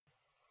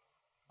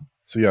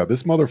So yeah,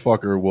 this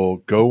motherfucker will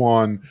go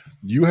on.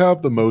 You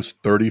have the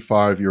most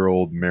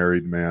 35-year-old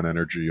married man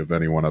energy of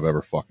anyone I've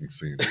ever fucking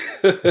seen.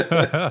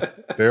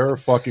 There are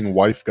fucking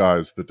wife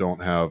guys that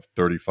don't have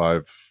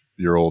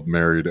 35-year-old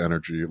married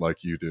energy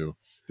like you do.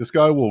 This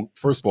guy will,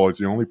 first of all, he's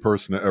the only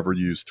person to ever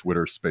use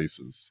Twitter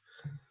Spaces.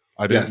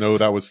 I didn't know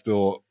that was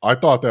still, I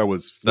thought that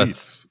was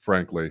Fleets,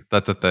 frankly.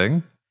 That's a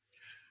thing?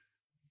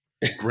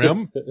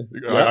 Grim?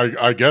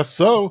 I guess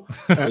so.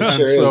 And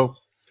so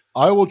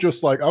I will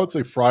just I would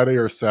say Friday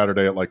or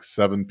Saturday at like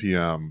 7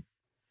 p.m.,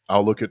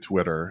 I'll look at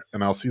Twitter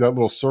and I'll see that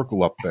little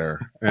circle up there.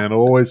 And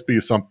it'll always be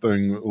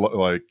something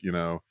like,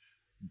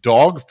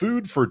 dog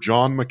food for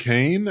John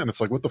McCain. And it's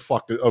like, what the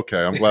fuck?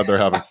 Okay, I'm glad they're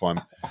having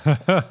fun.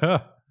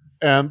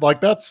 And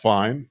that's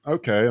fine.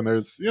 Okay. And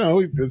there's,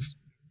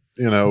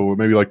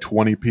 maybe like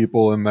 20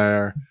 people in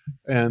there.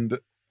 And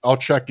I'll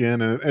check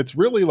in and it's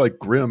really like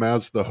Grim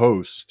as the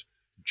host,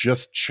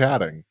 just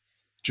chatting.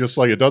 Just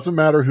it doesn't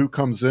matter who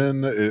comes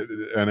in,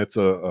 and it's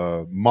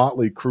a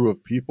motley crew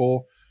of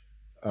people.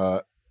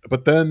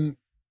 But then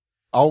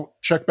I'll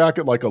check back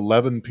at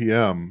 11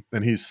 p.m.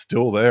 and he's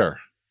still there.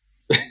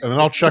 And then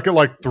I'll check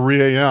at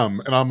 3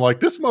 a.m. and I'm like,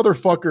 this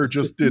motherfucker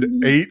just did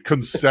 8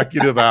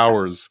 consecutive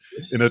hours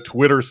in a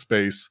Twitter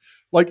space.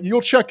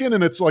 You'll check in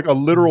and it's a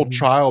literal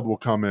child will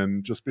come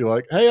in, just be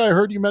like, hey, I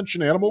heard you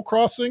mention Animal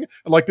Crossing.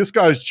 And this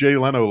guy's Jay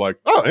Leno,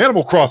 oh,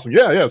 Animal Crossing.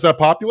 Yeah. Is that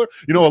popular?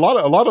 A lot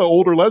of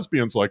older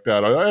lesbians like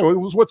that.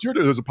 What's your,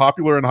 is it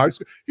popular in high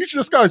school?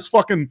 This guy's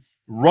fucking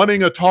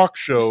running a talk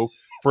show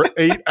for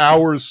 8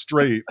 hours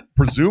straight,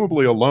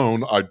 presumably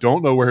alone. I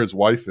don't know where his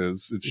wife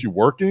is. Is she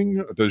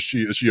working? Is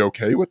she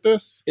okay with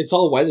this? It's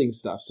all wedding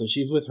stuff. So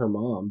she's with her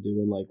mom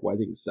doing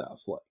wedding stuff.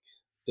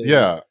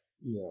 Yeah.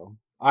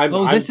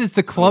 This is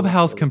the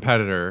Clubhouse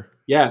competitor.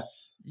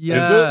 Yes.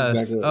 Yes. Is it?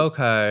 Exactly.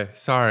 Okay.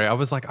 Sorry. I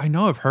was I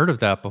know I've heard of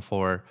that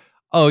before.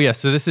 Oh, yeah.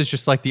 So this is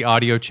just the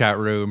audio chat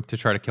room to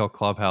try to kill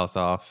Clubhouse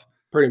off.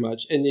 Pretty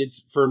much. And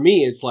for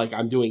me, it's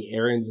I'm doing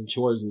errands and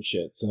chores and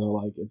shit.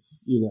 So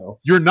it's,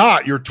 You're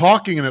not. You're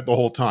talking in it the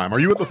whole time. Are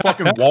you at the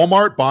fucking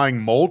Walmart buying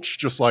mulch?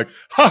 Just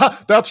haha,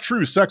 that's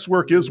true. Sex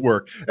work is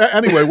work.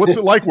 Anyway, what's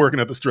it like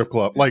working at the strip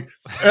club?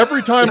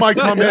 Every time I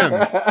come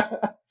in,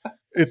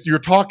 you're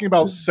talking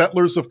about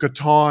Settlers of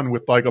Catan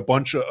with a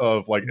bunch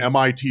of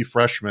MIT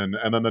freshmen,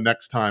 and then the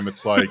next time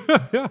it's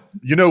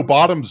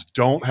bottoms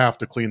don't have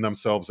to clean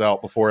themselves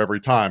out before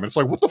every time. And it's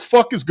what the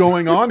fuck is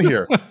going on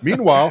here?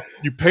 Meanwhile,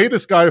 you pay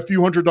this guy a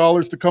few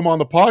 $100s to come on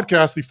the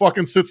podcast. He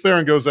fucking sits there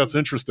and goes, "That's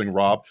interesting,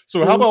 Rob."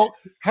 So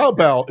how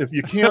about if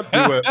you can't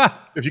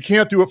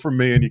do it for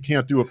me and you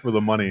can't do it for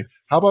the money,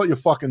 how about you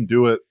fucking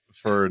do it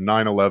for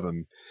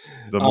 9/11,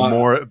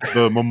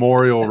 the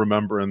memorial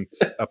remembrance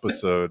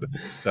episode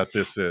that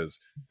this is?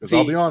 Because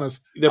I'll be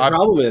honest, the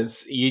problem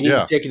is you need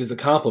to take it as a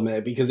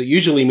compliment, because it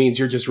usually means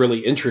you're just really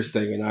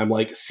interesting, and I'm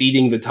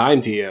ceding the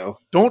time to you.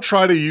 Don't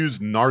try to use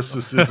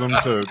narcissism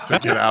to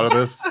get out of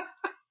this.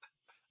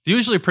 It's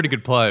usually a pretty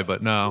good play,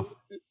 but no.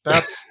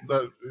 That's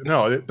the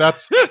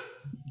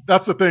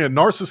thing. And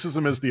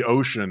narcissism is the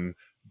ocean.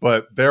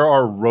 But there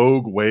are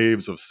rogue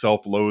waves of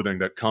self-loathing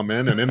that come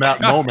in. And in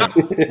that moment,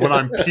 when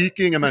I'm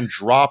peaking and then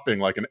dropping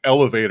like an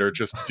elevator,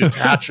 just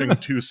detaching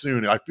too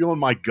soon, I feel in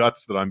my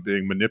guts that I'm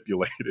being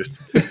manipulated.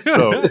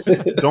 So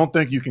don't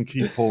think you can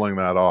keep pulling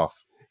that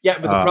off. Yeah,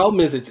 but the problem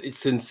is it's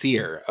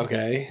sincere,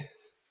 okay?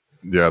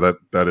 Yeah,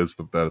 that's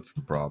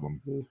the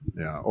problem.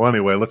 Yeah. Well,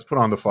 anyway, let's put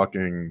on the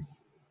fucking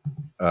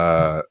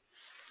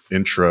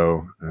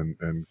intro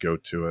and go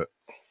to it.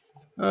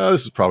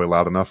 This is probably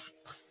loud enough.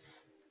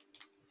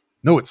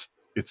 No,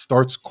 it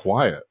starts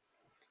quiet,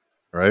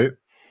 right?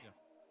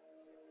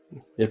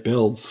 It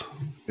builds.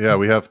 Yeah,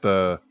 we have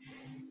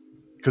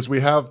because we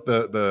have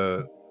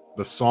the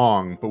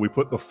song, but we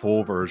put the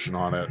full version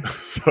on it,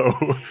 so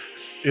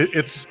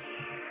it's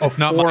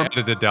not my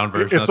edited down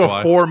version. It's a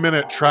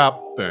 4-minute trap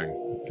thing,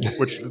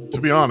 which, to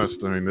be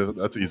honest, I mean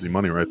that's easy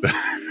money right there.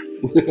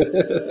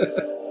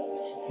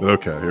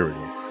 Okay, here we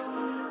go.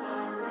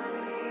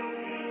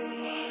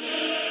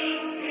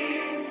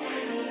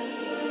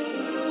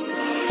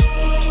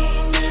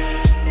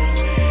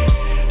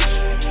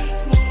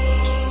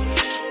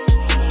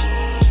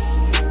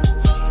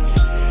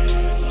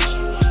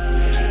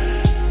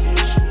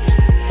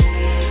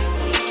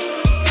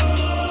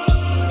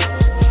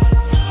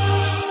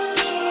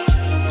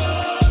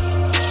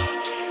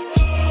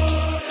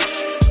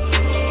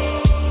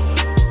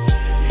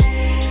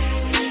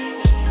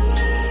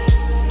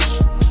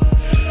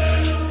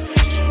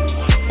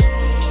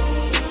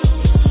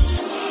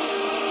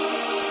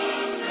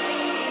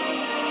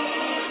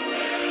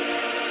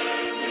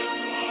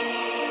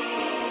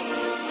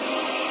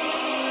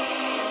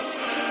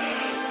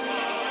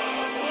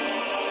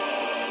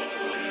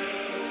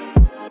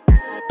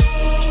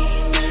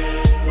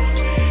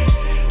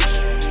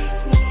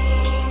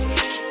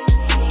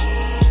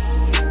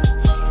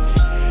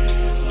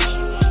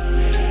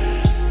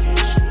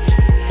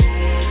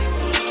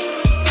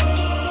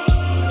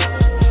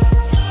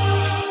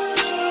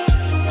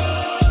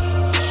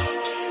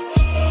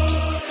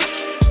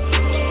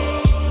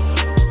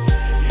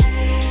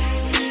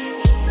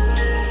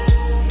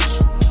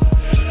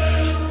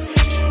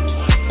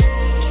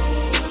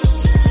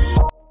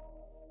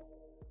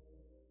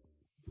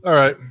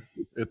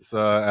 It's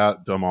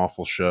at Dumb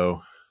Awful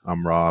Show.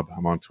 I'm Rob.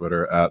 I'm on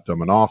Twitter at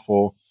Dumb and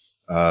Awful.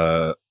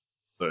 The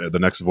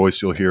next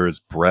voice you'll hear is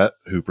Brett,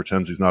 who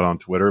pretends he's not on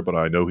Twitter, but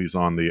I know he's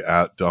on the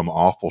at Dumb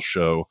Awful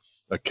Show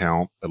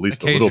account, at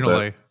least a little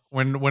bit.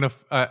 When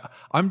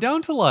I'm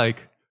down to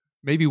like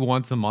maybe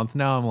once a month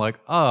now, I'm like,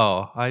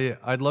 oh,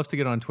 I'd love to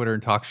get on Twitter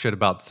and talk shit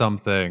about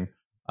something.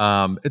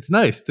 It's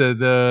nice.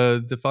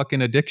 The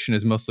fucking addiction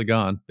is mostly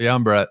gone. But yeah,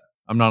 I'm Brett.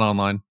 I'm not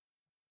online.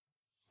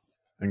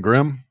 And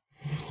Grim?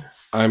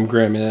 I'm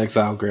Grim in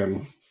Exile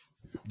Grim.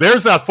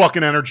 There's that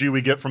fucking energy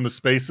we get from the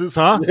spaces,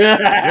 huh?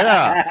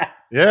 Yeah.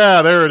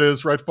 Yeah, there it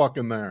is, right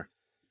fucking there.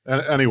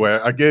 And anyway,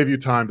 I gave you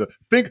time to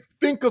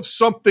think of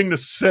something to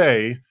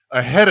say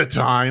ahead of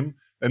time,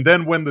 and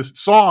then when the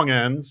song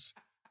ends,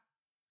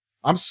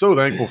 I'm so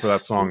thankful for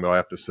that song, though, I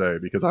have to say,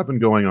 because I've been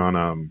going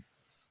on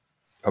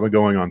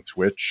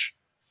Twitch.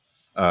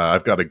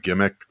 I've got a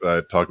gimmick that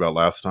I talked about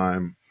last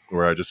time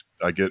where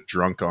I get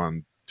drunk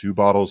on 2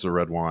 bottles of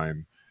red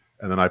wine,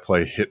 and then I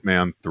play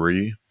Hitman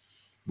 3,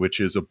 which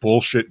is a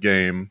bullshit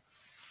game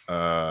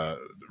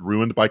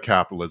ruined by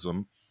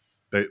capitalism.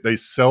 They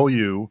sell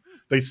you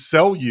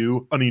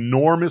an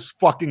enormous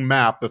fucking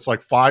map that's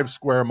like 5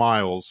 square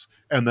miles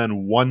and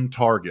then 1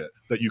 target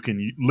that you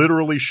can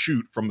literally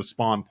shoot from the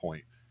spawn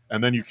point,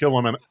 and then you kill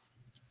them. And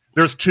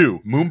there's 2,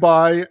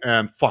 Mumbai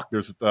and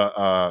there's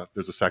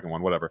a second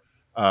one, whatever.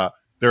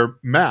 They're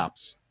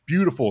maps,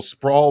 beautiful,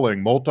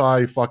 sprawling,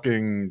 multi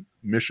fucking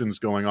missions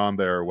going on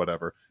there or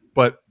whatever.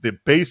 But the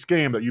base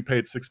game that you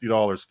paid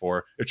 $60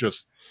 for, it's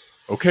just,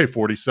 okay,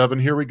 47,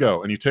 here we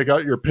go. And you take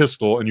out your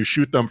pistol and you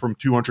shoot them from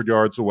 200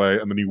 yards away,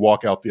 and then you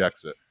walk out the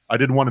exit. I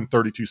did one in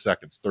 32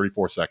 seconds,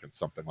 34 seconds,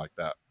 something like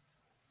that.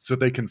 So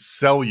they can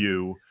sell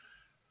you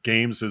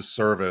games as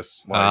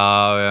service. Like,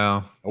 oh,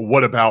 yeah.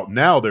 What about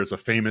now there's a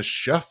famous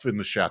chef in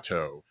the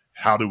chateau?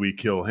 How do we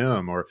kill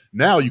him? Or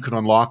now you can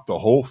unlock the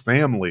whole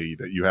family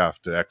that you have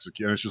to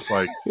execute. And it's just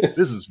like,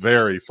 this is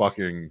very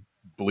fucking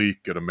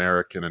bleak and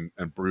American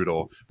and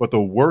brutal. But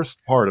the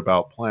worst part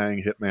about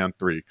playing Hitman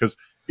 3, because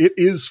it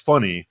is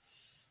funny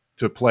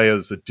to play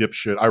as a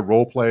dipshit. I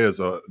role play as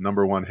a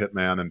 #1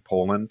 hitman in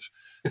Poland.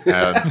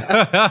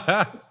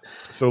 And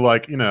so,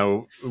 like, you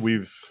know,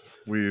 we've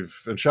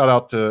and shout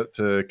out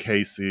to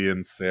Casey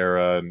and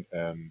Sarah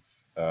and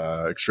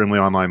Extremely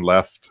Online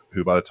Left,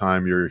 who by the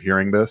time you're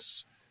hearing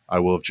this, I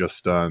will have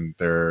just done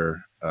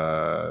their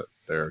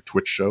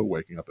Twitch show,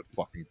 waking up at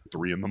fucking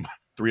 3 in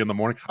the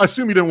morning. I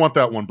assume you didn't want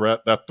that one,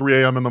 Brett. That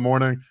 3 a.m. in the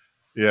morning.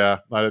 Yeah,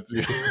 I'm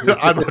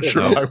not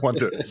sure I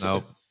want it.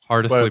 Nope.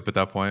 Hard to sleep at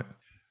that point.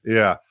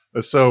 Yeah.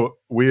 So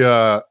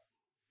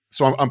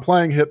I'm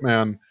playing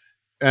Hitman,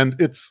 and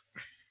it's,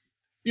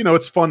 you know,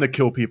 it's fun to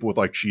kill people with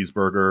like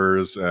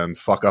cheeseburgers and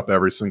fuck up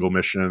every single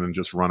mission and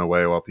just run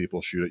away while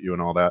people shoot at you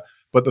and all that.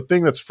 But the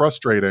thing that's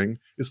frustrating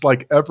is,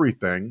 like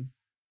everything,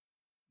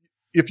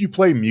 if you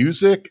play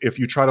music, if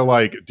you try to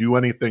like do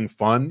anything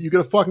fun, you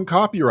get a fucking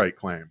copyright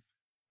claim.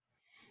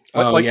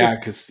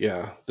 Because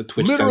the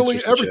Twitch literally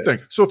everything.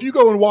 Shit. So if you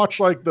go and watch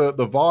like the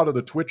VOD of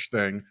the Twitch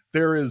thing,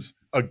 there is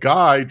a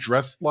guy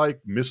dressed like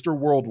Mr.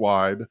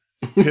 Worldwide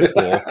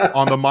Pitbull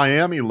on the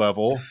Miami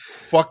level,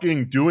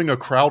 fucking doing a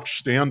crouch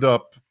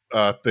stand-up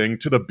thing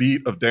to the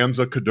beat of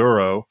Danza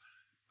Kuduro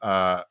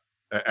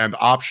and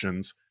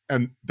Options,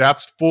 and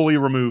that's fully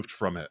removed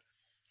from it.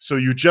 So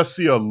you just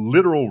see a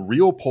literal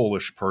real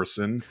Polish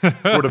person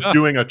sort of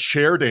doing a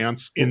chair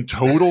dance in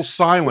total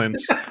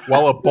silence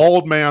while a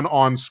bald man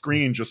on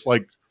screen just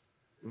like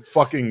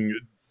fucking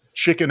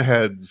chicken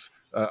heads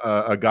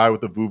a guy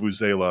with a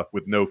vuvuzela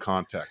with no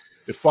context.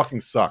 It fucking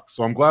sucks.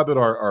 So I'm glad that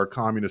our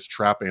communist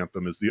trap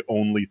anthem is the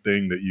only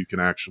thing that you can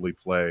actually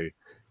play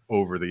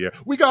over the air.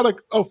 We got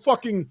a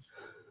fucking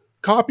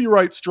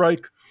copyright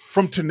strike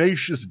from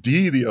Tenacious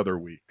D the other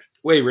week.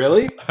 Wait,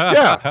 really?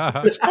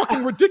 Yeah, it's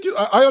fucking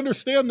ridiculous. I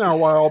understand now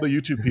why all the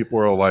YouTube people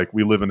are like,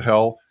 we live in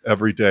hell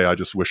every day. I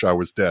just wish I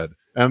was dead.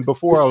 And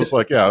before I was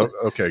like, yeah,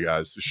 okay,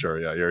 guys,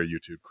 sure, yeah, you're a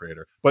YouTube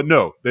creator. But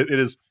no,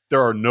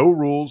 there are no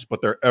rules,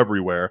 but they're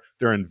everywhere.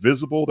 They're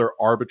invisible, they're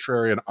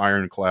arbitrary and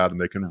ironclad, and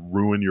they can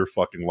ruin your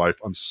fucking life.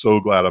 I'm so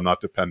glad I'm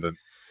not dependent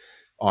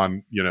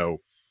on,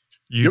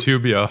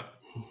 YouTube, yeah.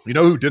 You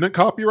know who didn't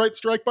copyright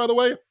strike, by the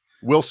way?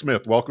 Will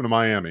Smith, Welcome to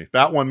Miami.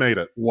 That one made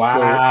it.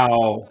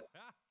 Wow.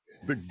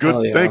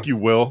 Good. Yeah. Thank you,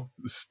 Will.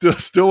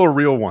 Still a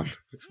real one.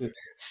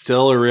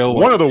 Still a real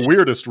one. One of the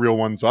weirdest real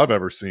ones I've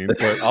ever seen,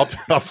 but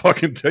I'll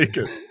fucking take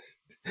it.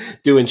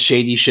 Doing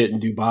shady shit in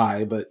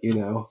Dubai, but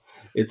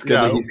it's good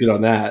that he's good on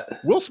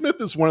that. Will Smith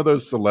is one of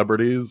those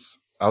celebrities.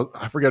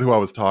 I forget who I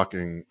was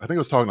talking. I think I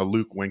was talking to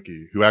Luke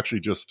Winkie, who actually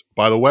just,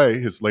 by the way,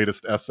 his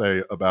latest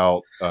essay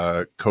about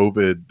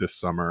COVID this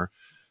summer,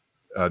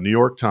 New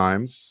York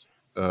Times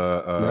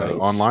nice.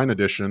 Online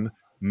edition,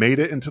 made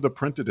it into the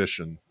print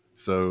edition.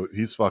 So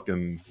he's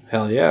fucking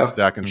hell yeah,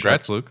 stacking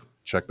Congrats, checks. Luke.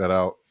 Check that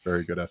out.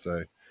 Very good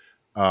essay.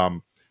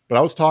 But I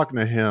was talking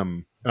to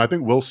him, and I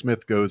think Will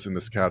Smith goes in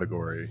this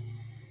category.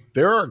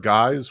 There are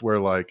guys where,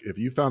 like, if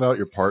you found out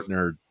your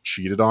partner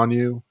cheated on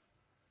you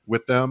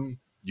with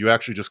them, you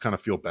actually just kind of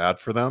feel bad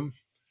for them.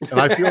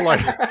 And I feel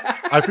like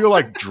I feel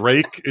like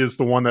Drake is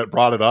the one that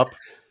brought it up,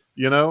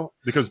 you know,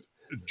 because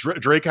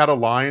Drake had a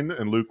line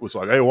and Luke was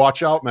like, "Hey,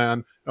 watch out, man."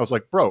 And I was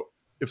like, "Bro,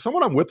 if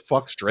someone I'm with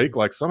fucks Drake,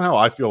 like somehow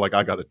I feel like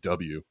I got a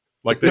W.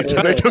 Like they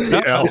took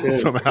the L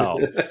somehow."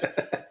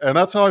 And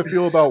that's how I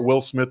feel about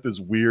Will Smith's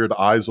weird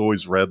eyes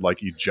always red like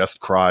he just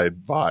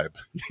cried vibe.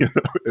 You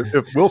know,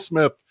 if Will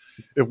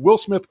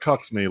Smith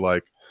cucks me,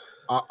 like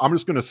I'm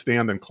just gonna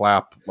stand and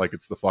clap like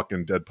it's the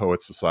fucking Dead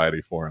Poets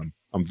Society for him.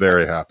 I'm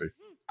very happy.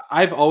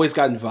 I've always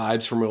gotten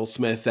vibes from Will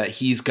Smith that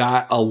he's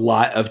got a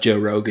lot of Joe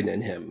Rogan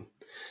in him.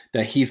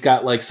 That he's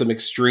got like some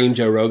extreme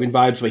Joe Rogan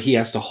vibes, but he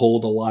has to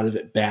hold a lot of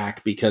it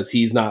back because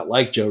he's not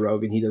like Joe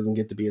Rogan. He doesn't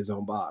get to be his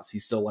own boss. He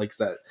still likes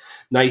that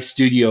nice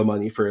studio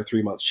money for a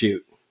 3-month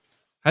shoot.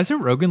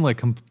 Hasn't Rogan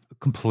like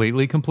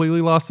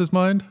completely lost his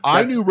mind?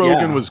 I knew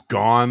Rogan was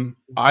gone.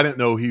 I didn't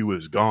know he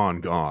was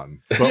gone.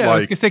 But yeah, I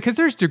was gonna say, because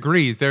there's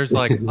degrees. There's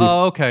like,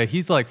 oh, okay,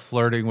 he's like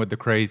flirting with the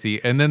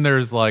crazy, and then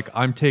there's like,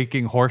 I'm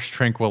taking horse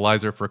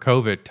tranquilizer for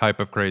COVID type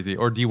of crazy,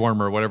 or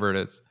dewormer, whatever it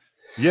is.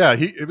 Yeah,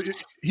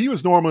 he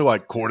was normally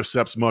like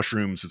cordyceps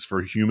mushrooms. It's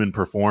for human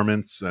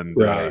performance, and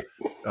right.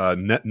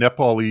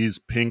 Nepalese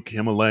pink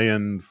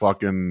Himalayan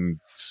fucking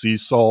sea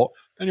salt.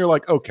 And you're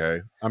like,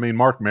 okay. I mean,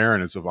 Mark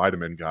Maron is a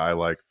vitamin guy.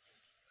 Like,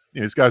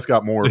 you know, these guys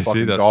got more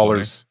fucking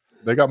dollars.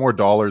 Funny. They got more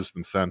dollars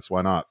than cents.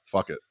 Why not?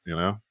 Fuck it, you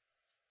know?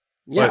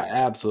 Yeah,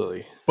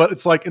 absolutely. But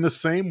it's like in the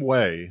same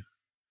way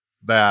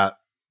that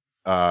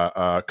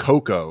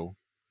Coco,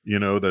 you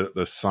know,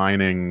 the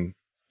signing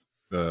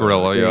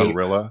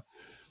gorilla.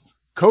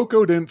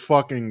 Coco didn't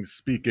fucking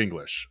speak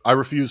English. I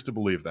refuse to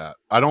believe that.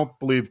 I don't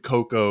believe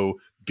Coco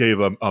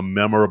gave a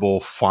memorable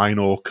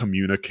final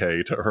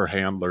communique to her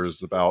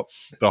handlers about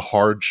the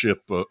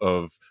hardship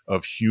of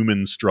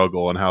human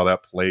struggle and how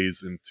that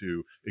plays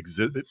into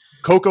exist.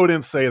 Coco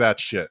didn't say that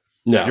shit.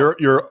 No,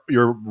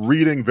 you're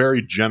reading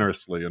very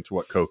generously into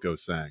what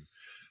Coco's saying.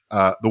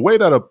 The way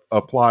that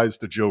applies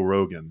to Joe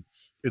Rogan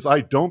is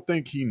I don't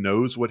think he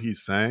knows what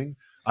he's saying.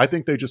 I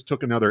think they just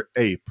took another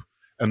ape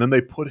and then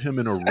they put him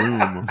in a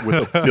room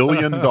with $1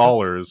 billion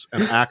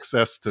and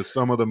access to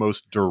some of the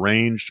most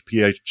deranged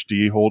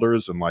PhD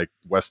holders in like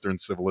Western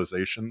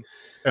civilization.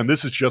 And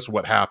this is just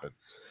what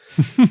happens.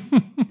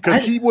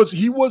 Because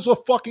he was a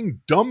fucking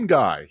dumb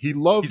guy. He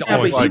loved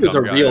he was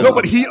a real no,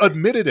 but he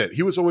admitted it.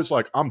 He was always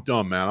like, I'm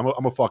dumb, man.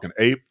 I'm a fucking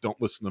ape. Don't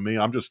listen to me.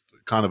 I'm just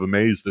kind of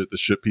amazed at the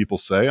shit people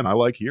say, and I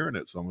like hearing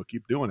it, so I'm gonna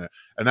keep doing it.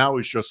 And now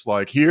he's just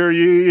like, hear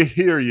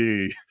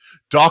ye.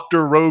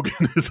 Dr.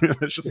 Rogan is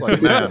it's just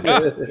like, man,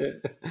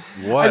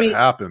 what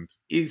happened?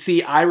 You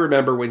see, I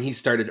remember when he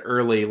started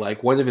early,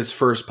 like one of his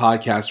first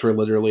podcasts were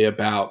literally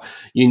about,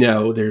 you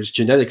know, there's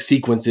genetic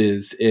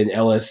sequences in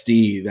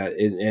LSD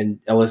and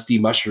LSD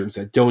mushrooms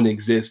that don't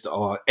exist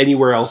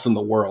anywhere else in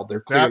the world.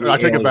 They're clearly I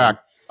take it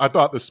back. I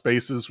thought the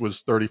Spaces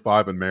was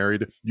 35 and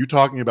married. You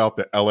talking about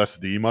the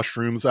LSD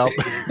mushrooms out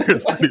there?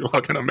 It's pretty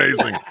fucking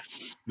amazing.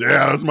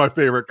 Yeah, that's my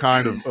favorite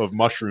kind of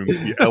mushrooms,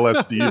 the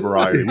LSD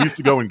variety. We used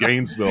to go in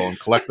Gainesville and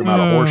collect them out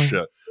of horse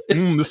shit.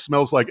 This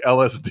smells like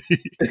LSD.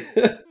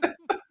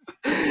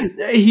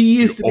 He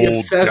used to be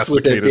obsessed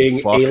with it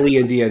being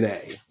alien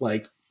DNA.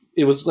 Like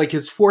it was like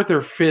his 4th or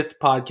 5th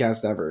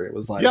podcast ever. It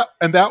was like, yeah,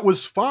 and that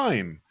was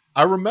fine.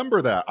 I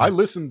remember that. I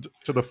listened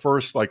to the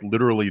first like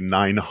literally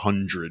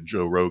 900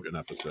 Joe Rogan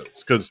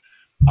episodes because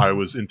I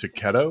was into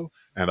keto,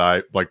 and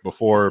I like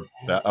before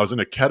that I was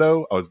into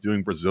keto. I was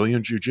doing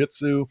Brazilian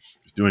jiu-jitsu, I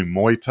was doing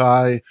Muay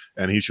Thai,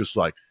 and he's just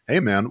like, "Hey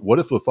man, what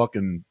if the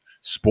fucking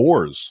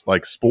spores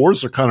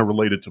are kind of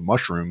related to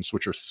mushrooms,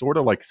 which are sort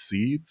of like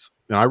seeds?"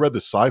 And I read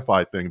the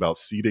sci-fi thing about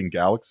seeding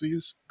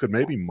galaxies. Could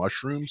maybe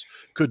mushrooms?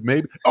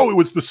 It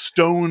was the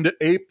stoned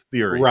ape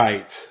theory,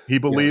 right? He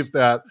believed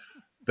that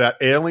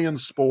alien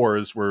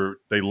spores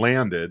they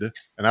landed,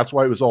 and that's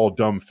why it was all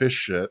dumb fish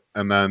shit.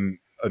 And then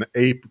an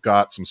ape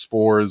got some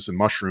spores and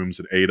mushrooms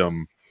and ate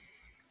them,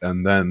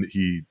 and then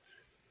he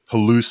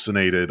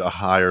hallucinated a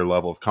higher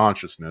level of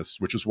consciousness,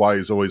 which is why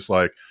he's always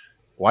like,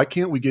 why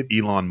can't we get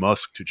Elon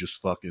Musk to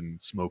just fucking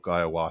smoke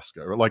ayahuasca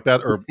or like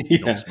that, or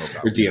don't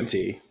smoke or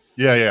DMT?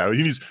 Yeah.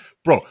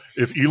 Bro,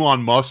 if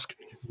Elon Musk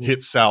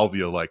hit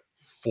salvia like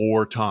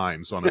 4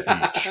 times on a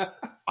beach,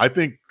 I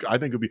think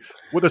it'd be.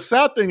 Well, the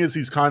sad thing is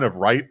he's kind of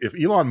right. If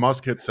Elon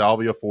Musk hit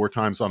salvia 4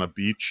 times on a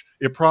beach,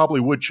 it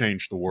probably would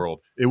change the world.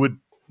 It would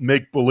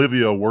make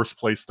Bolivia a worse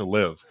place to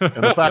live.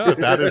 And the fact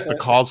that is the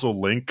causal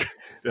link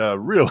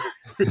really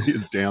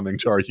is damning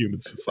to our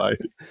human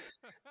society.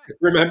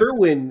 Remember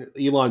when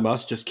Elon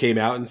Musk just came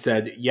out and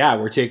said, yeah,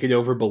 we're taking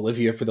over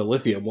Bolivia for the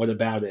lithium. What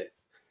about it?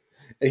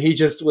 And he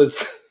just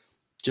was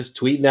just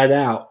tweeting that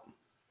out.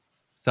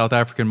 South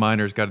African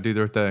miners got to do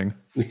their thing.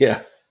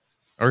 Yeah.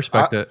 I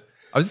respect it.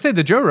 I was going to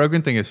say the Joe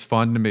Rogan thing is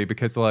fun to me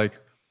because like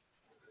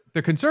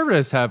the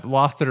conservatives have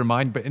lost their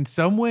mind, but in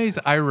some ways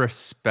I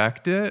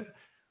respect it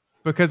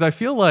because I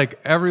feel like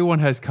everyone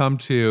has come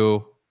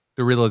to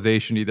the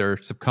realization either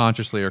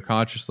subconsciously or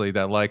consciously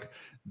that like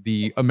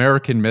the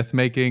American myth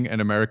making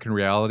and American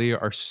reality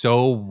are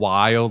so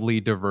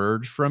wildly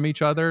diverged from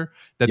each other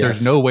that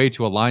there's no way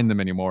to align them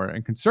anymore.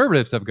 And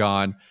conservatives have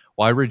gone,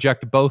 well, I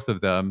reject both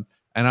of them.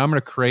 and I'm going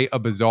to create a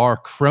bizarre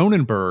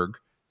Cronenberg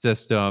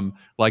system,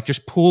 like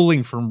just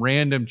pulling from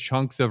random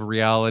chunks of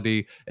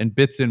reality and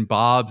bits and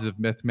bobs of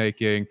myth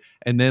making,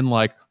 and then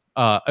like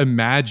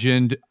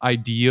imagined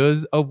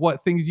ideas of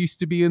what things used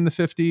to be in the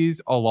 50s,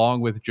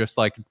 along with just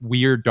like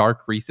weird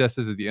dark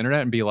recesses of the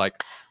internet, and be like,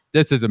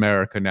 this is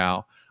America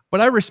now.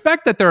 But I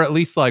respect that they're at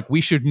least like,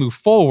 we should move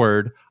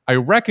forward. I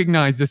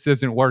recognize this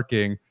isn't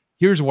working.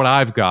 Here's what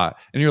I've got.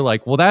 And you're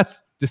like, well,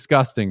 that's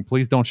disgusting.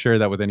 Please don't share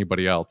that with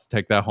anybody else.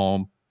 Take that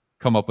home,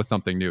 come up with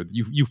something new.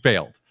 You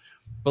failed.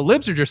 But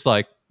libs are just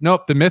like,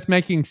 nope, the myth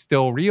making's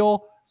still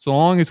real. So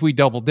long as we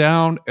double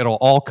down, it'll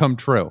all come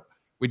true.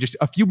 We just,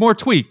 a few more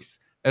tweaks,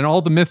 and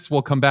all the myths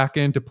will come back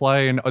into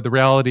play, and the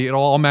reality,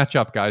 it'll all match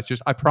up, guys.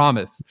 Just, I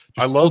promise. Just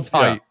I love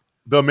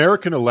the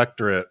American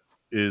electorate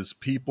is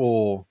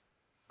people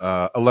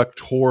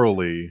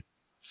electorally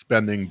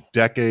spending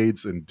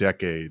decades and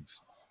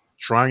decades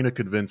trying to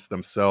convince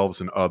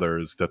themselves and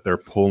others that they're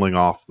pulling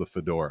off the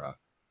fedora.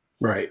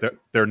 Right.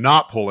 They're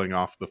not pulling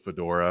off the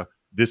fedora.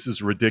 This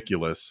is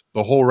ridiculous.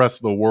 The whole rest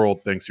of the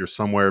world thinks you're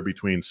somewhere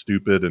between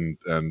stupid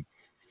and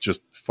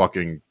just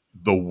fucking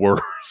the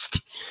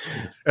worst.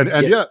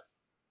 And yet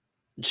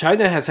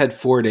China has had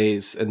 4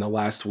 days in the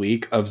last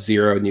week of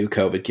 0 new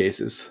COVID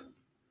cases.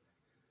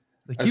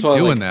 They keep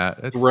doing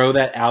that. Throw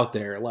that out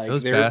there. Like,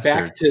 they're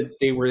back to,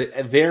 they were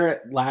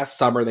there last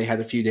summer. They had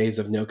a few days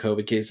of no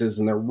COVID cases,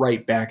 and they're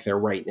right back there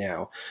right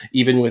now,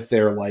 even with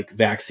their like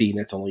vaccine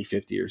that's only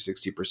 50 or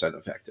 60%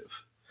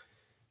 effective.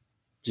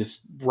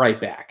 Just right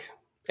back.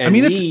 And I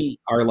mean, we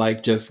are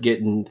like just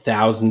getting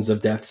thousands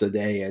of deaths a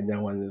day, and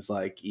no one is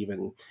like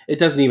even, it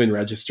doesn't even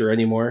register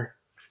anymore.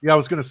 Yeah, I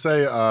was going to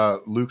say,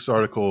 Luke's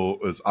article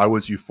is, I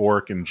was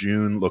euphoric in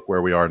June. Look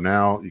where we are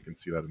now. You can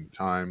see that in the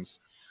Times.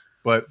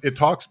 But it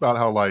talks about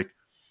how, like,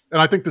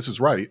 and I think this is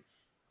right,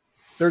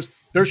 there's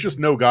just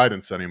no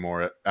guidance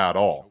anymore at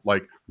all.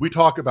 Like, we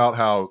talk about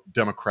how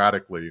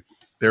democratically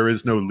there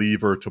is no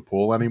lever to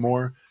pull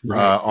anymore.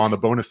 Right. On the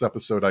bonus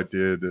episode I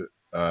did,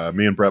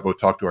 me and Brett both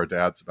talked to our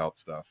dads about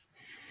stuff.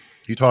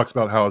 He talks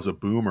about how, as a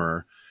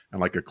boomer and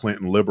like a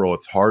Clinton liberal,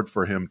 it's hard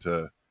for him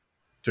to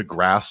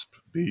grasp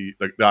the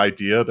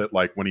idea that,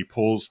 like, when he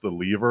pulls the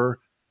lever,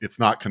 it's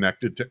not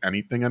connected to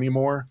anything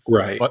anymore.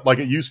 Right. But like,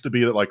 it used to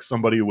be that like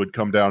somebody would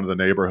come down to the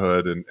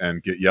neighborhood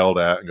and get yelled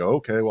at and go,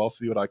 okay, well, I'll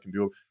see what I can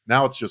do.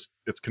 Now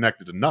it's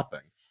connected to nothing.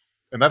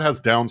 And that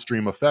has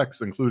downstream effects,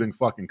 including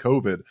fucking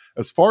COVID.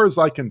 As far as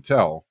I can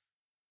tell,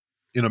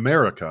 in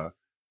America,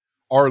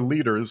 our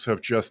leaders have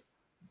just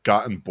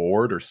gotten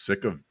bored or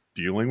sick of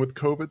dealing with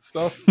COVID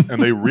stuff.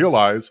 And they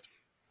realized,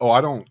 oh,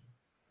 I don't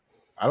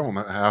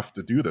have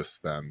to do this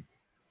then.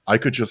 I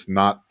could just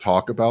not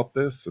talk about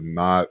this and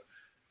not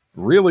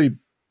really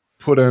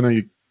put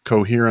any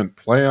coherent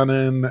plan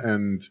in,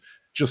 and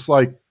just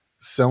like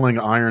selling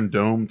Iron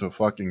Dome to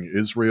fucking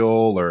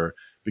Israel or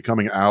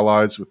becoming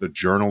allies with the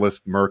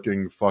journalist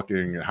murking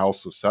fucking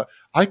House of Set.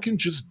 I can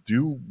just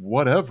do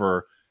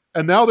whatever.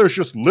 And now there's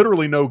just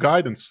literally no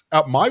guidance.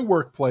 At my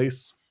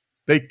workplace,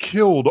 they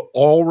killed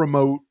all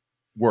remote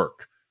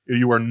work.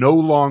 You are no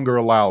longer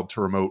allowed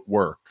to remote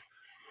work.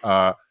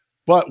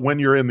 But when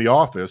you're in the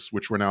office,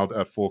 which we're now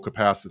at full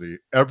capacity,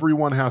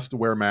 everyone has to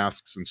wear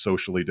masks and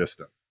socially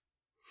distant.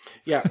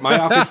 Yeah, my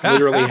office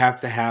literally has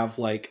to have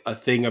like a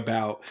thing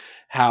about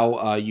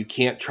how you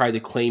can't try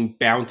to claim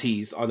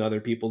bounties on other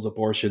people's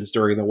abortions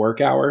during the work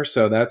hour.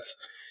 So that's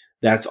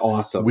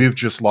awesome. We've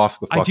just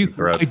lost the fucking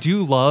thread. I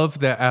do love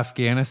that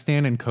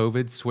Afghanistan and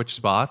COVID switched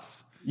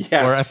spots.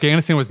 Yes. Where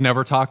Afghanistan was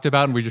never talked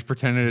about and we just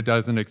pretended it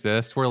doesn't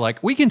exist. We're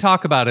like, we can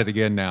talk about it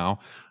again now.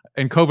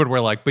 And COVID,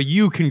 we're like, but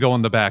you can go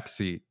in the back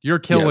seat. You're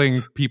killing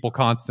people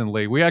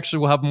constantly. We actually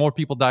will have more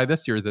people die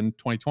this year than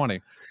 2020.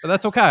 But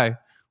that's okay.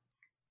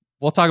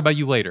 We'll talk about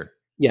you later.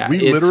 Yeah, we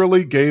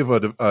literally gave a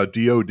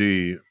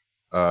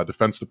DOD,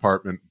 Defense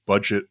Department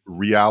budget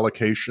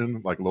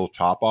reallocation, like a little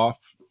top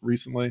off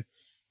recently.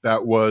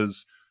 That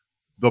was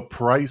the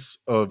price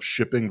of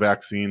shipping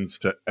vaccines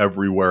to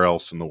everywhere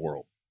else in the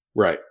world.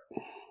 Right.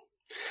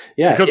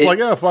 Yeah. Because fuck,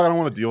 I don't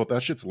want to deal with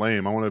that. Shit's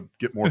lame. I want to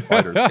get more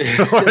fighters.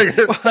 Like,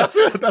 that's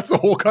it. That's the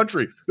whole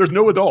country. There's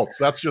no adults.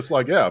 That's just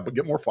like, but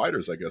get more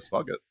fighters, I guess.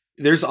 Fuck it.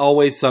 There's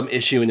always some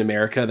issue in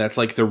America that's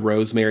like the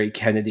Rosemary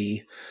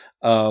Kennedy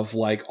of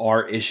like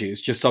our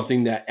issues. Just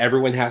something that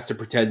everyone has to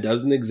pretend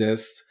doesn't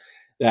exist,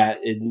 that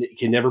it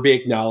can never be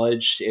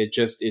acknowledged.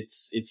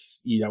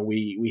 It's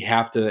we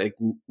have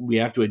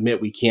to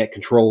admit we can't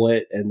control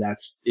it, and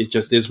it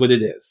just is what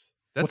it is.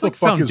 That's like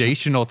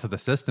foundational to the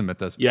system at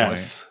this point.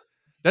 Yes.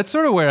 That's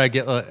sort of where I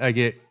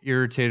get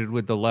irritated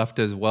with the left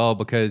as well,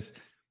 because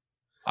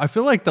I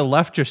feel like the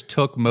left just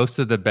took most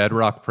of the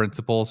bedrock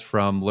principles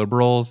from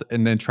liberals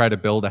and then try to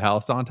build a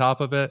house on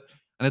top of it.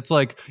 And it's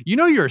like,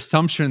 your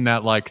assumption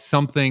that like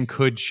something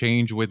could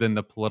change within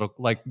the political,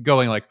 like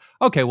going like,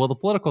 okay, well, the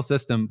political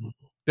system,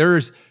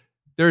 there's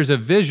a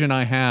vision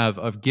I have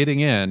of getting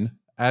in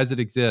as it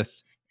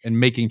exists and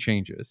making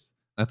changes.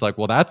 That's like,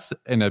 well, that's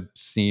an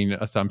obscene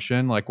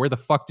assumption. Like, where the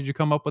fuck did you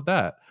come up with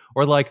that?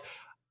 Or like,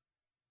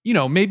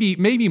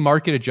 maybe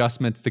market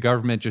adjustments, the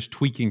government just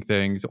tweaking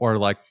things or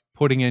like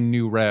putting in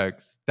new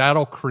regs,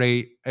 that'll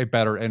create a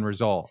better end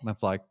result. And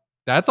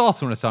that's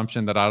also an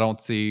assumption that I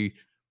don't see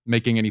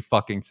making any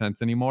fucking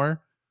sense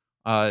anymore.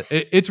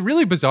 It's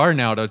really bizarre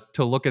now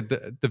to look at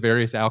the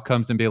various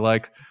outcomes and be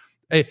like,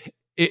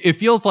 it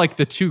feels like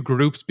the two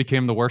groups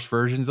became the worst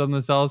versions of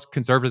themselves.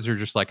 Conservatives are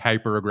just like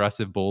hyper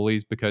aggressive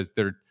bullies because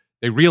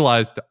they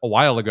realized a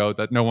while ago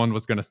that no one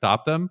was going to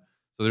stop them.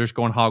 So they're just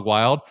going hog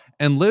wild.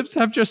 And libs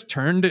have just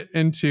turned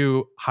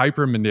into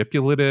hyper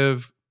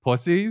manipulative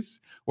pussies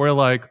where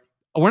like,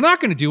 we're not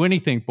going to do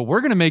anything, but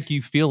we're going to make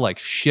you feel like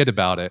shit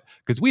about it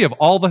because we have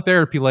all the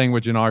therapy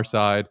language in our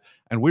side,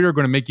 and we are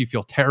going to make you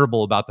feel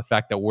terrible about the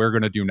fact that we're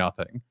going to do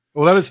nothing.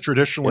 Well, that is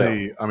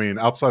traditionally, I mean,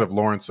 outside of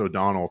Lawrence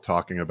O'Donnell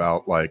talking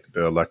about like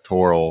the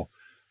electoral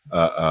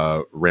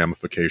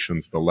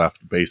ramifications of the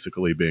left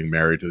basically being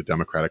married to the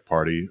Democratic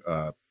Party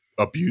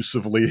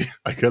abusively,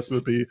 I guess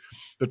would be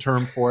the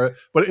term for it.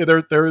 But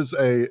there is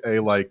a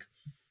like,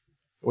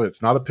 well,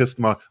 it's not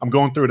I'm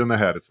going through it in the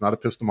head. It's not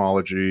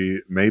epistemology.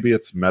 Maybe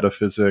it's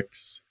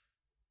metaphysics.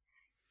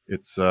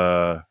 It's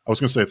I was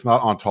going to say it's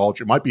not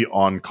ontology. It might be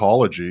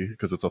oncology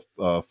because it's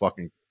a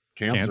fucking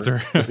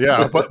cancer.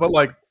 Yeah, but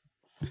like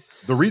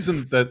the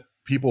reason that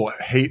people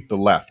hate the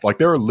left, like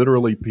there are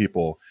literally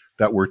people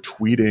that were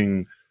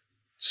tweeting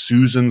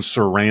Susan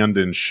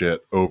Sarandon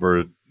shit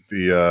over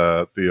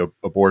the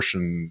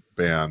abortion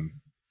ban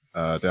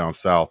down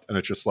south, and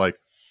it's just like,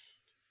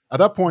 at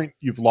that point,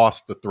 you've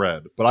lost the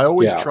thread. But I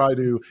always try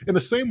to, in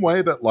the same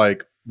way that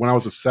like when I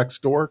was a sex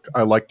dork,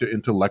 I like to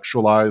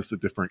intellectualize the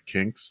different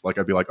kinks. Like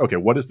I'd be like, okay,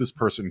 what is this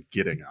person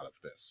getting out of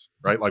this?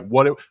 Right? Like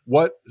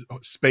what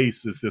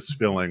space is this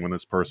filling when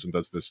this person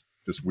does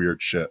this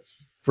weird shit?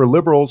 For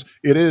liberals,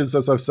 it is,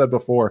 as I've said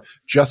before,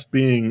 just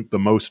being the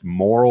most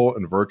moral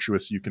and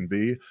virtuous you can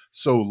be.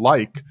 So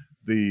like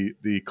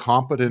the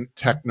competent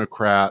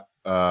technocrat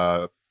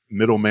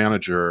middle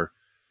manager,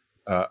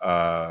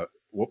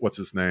 what's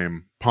his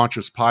name?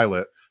 Pontius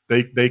Pilate.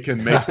 They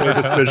can make their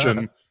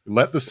decision,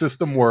 let the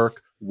system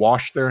work,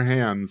 wash their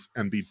hands,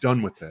 and be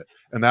done with it.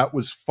 And that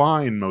was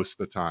fine most of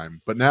the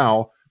time. But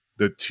now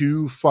the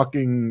two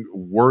fucking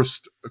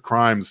worst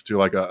crimes to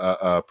like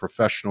a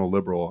professional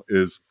liberal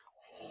is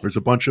there's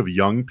a bunch of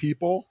young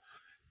people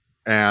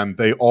and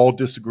they all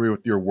disagree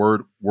with your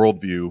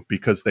worldview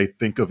because they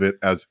think of it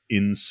as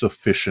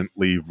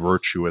insufficiently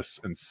virtuous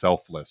and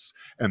selfless.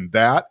 And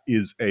that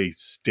is a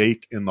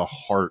stake in the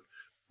heart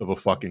of a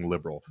fucking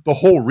liberal. The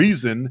whole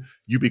reason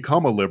you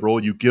become a liberal,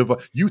 you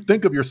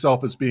think of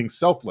yourself as being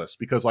selfless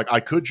because like I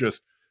could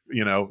just,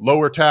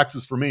 lower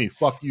taxes for me,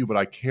 fuck you, but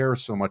I care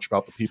so much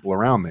about the people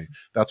around me.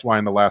 That's why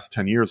in the last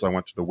 10 years I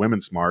went to the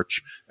Women's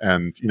March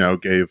and,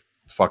 gave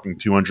fucking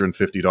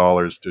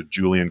 $250 to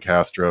Julian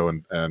Castro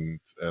and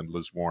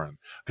Liz Warren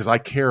because I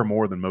care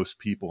more than most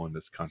people in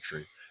this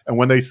country. And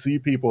when they see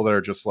people that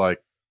are just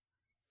like,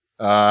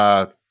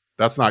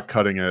 that's not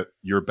cutting it,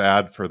 you're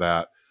bad for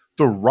that.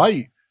 The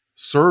right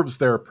serves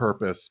their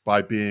purpose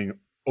by being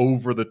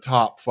over the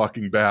top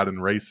fucking bad and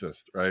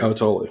racist, right? Oh,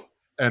 totally.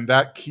 And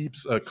that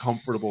keeps a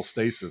comfortable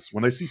stasis.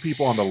 When they see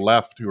people on the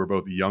left who are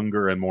both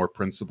younger and more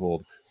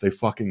principled, they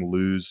fucking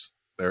lose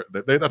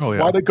that's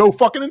why they go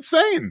fucking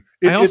insane.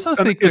 I also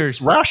think it's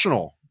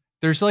rational.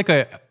 There's like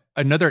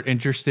another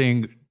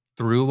interesting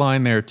through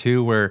line there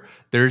too, where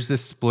there's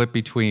this split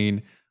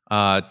between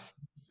the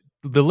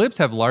libs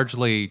have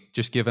largely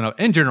just given up.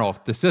 In general,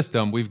 the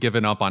system, we've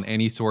given up on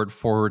any sort of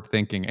forward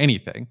thinking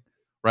anything,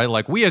 right?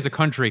 Like we as a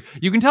country,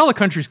 you can tell the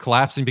country's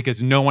collapsing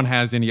because no one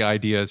has any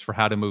ideas for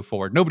how to move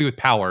forward. Nobody with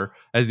power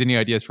has any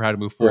ideas for how to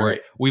move forward.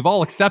 Right. We've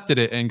all accepted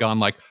it and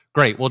gone like,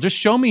 great, well, just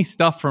show me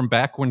stuff from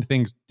back when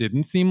things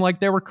didn't seem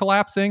like they were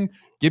collapsing.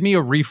 Give me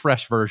a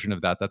refresh version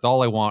of that. That's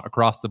all I want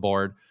across the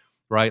board,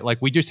 right? Like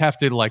we just have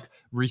to like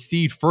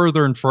recede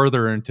further and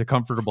further into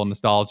comfortable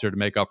nostalgia to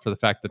make up for the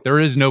fact that there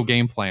is no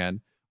game plan,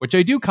 which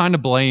I do kind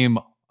of blame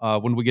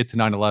when we get to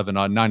 9/11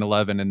 on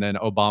 9/11 and then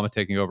Obama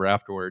taking over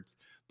afterwards.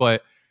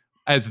 But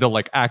as the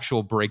like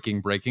actual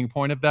breaking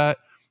point of that.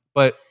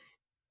 But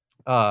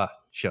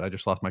shit, I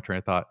just lost my train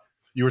of thought.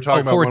 You were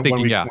talking about when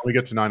we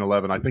get to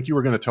 9/11. I think you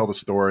were going to tell the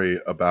story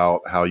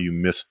about how you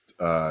missed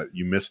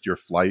your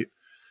flight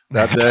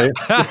that day.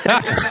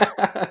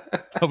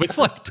 Oh, it's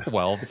like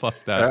 12. Fuck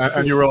that.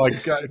 And you were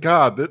like,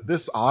 God,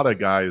 this Otta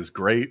guy is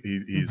great.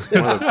 He's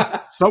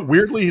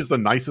weirdly he's the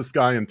nicest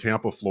guy in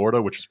Tampa, Florida,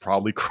 which is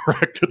probably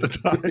correct at the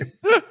time.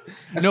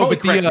 No,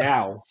 but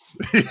now.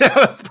 Yeah,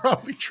 that's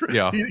probably true.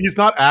 Yeah. He's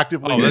not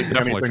actively doing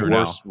anything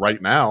worse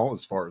right now,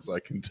 as far as I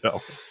can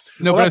tell.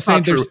 No, but that's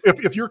not true.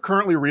 If you're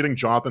currently reading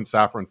Jonathan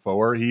Safran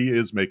Foer, he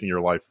is making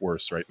your life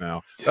worse right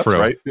now. That's true.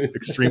 Right.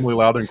 Extremely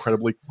loud,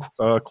 incredibly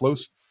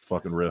close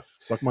fucking riff.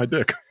 Suck my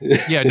dick.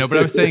 Yeah, no, but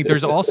I was saying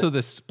there's also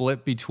this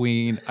split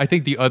between, I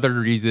think the other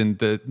reason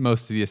that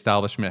most of the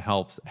establishment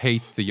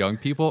hates the young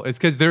people is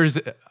because there's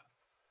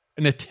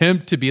an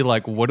attempt to be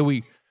like,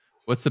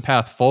 what's the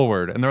path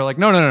forward? And they're like,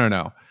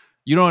 no.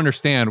 You don't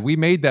understand. We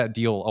made that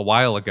deal a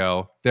while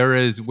ago.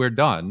 We're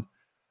done.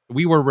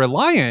 We were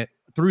reliant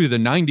through the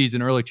 90s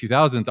and early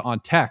 2000s on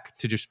tech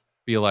to just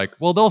be like,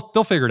 well,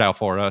 they'll figure it out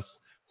for us.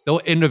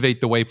 They'll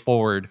innovate the way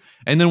forward.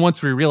 And then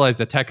once we realized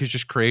that tech is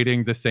just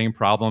creating the same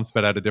problems,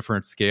 but at a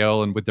different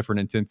scale and with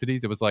different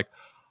intensities, it was like,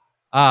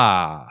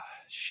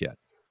 shit.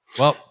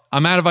 Well,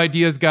 I'm out of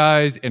ideas,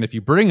 guys. And if you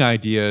bring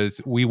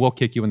ideas, we will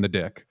kick you in the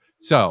dick.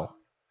 So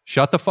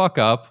shut the fuck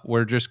up.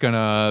 We're just going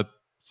to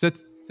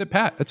sit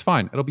pat. It's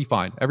fine. It'll be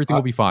fine. Everything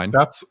will be fine.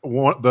 That's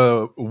one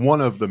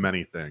of the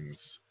many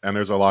things. And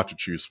there's a lot to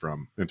choose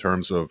from in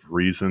terms of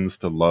reasons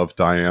to love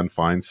Dianne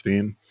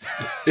Feinstein.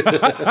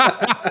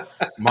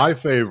 My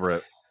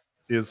favorite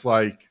is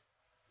like,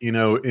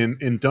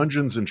 in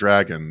Dungeons and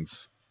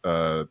Dragons,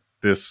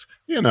 this,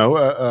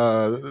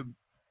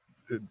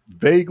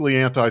 vaguely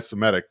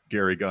anti-Semitic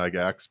Gary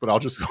Gygax, but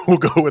we'll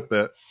go with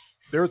it.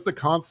 There's the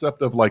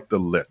concept of like the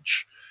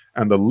Lich.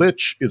 And the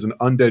Lich is an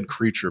undead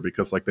creature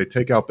because like they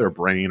take out their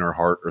brain or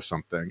heart or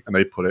something and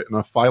they put it in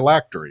a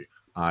phylactery.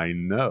 I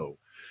know.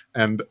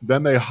 And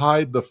then they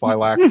hide the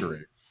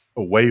phylactery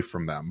away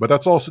from them. But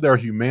that's also their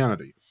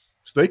humanity.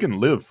 So they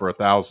can live for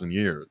 1,000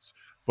 years.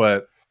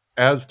 But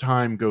as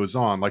time goes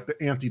on, like the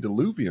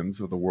antediluvians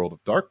of the world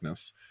of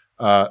darkness,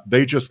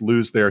 they just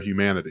lose their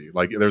humanity.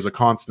 Like there's a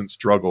constant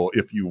struggle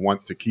if you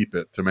want to keep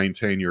it, to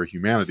maintain your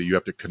humanity. You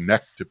have to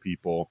connect to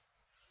people.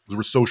 Because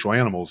we're social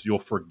animals. You'll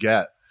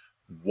forget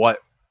what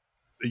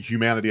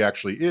humanity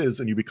actually is,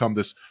 and you become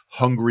this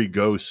hungry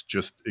ghost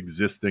just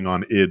existing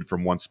on id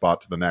from one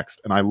spot to the next.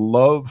 And I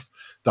love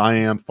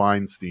Dianne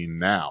Feinstein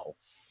now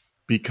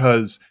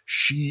because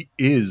she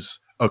is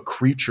a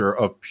creature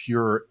of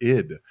pure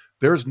id.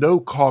 There's no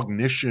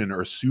cognition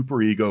or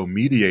superego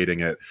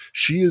mediating it.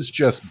 She is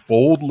just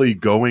boldly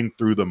going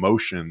through the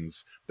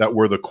motions that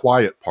were the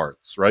quiet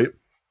parts, right?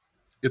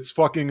 It's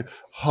fucking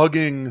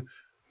hugging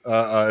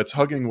it's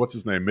hugging, what's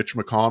his name, Mitch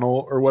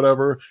McConnell or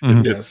whatever.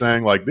 Mm-hmm. It's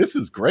saying like, this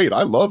is great.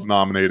 I love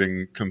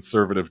nominating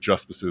conservative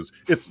justices.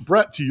 It's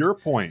Brett, to your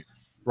point,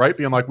 right?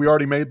 Being like, we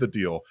already made the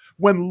deal.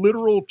 When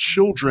literal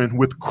children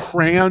with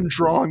crayon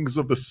drawings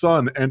of the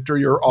sun enter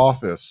your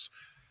office,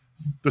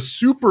 the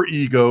super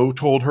ego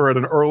told her at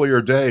an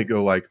earlier day,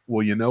 go like,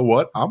 well, you know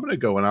what? I'm going to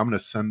go and I'm going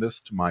to send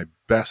this to my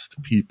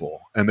best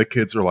people. And the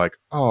kids are like,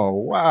 oh,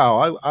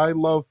 wow, I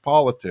love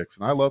politics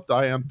and I love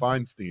Dianne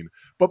Feinstein.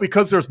 But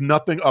because there's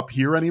nothing up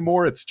here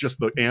anymore, it's just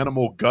the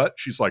animal gut.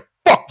 She's like,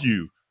 fuck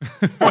you.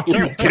 Fuck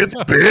you, kids,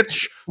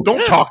 bitch.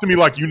 Don't talk to me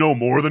like you know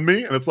more than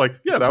me. And it's like,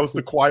 yeah, that was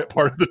the quiet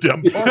part of the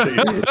Dem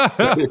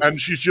Party.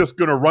 And she's just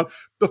going to run.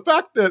 The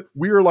fact that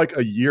we are like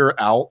a year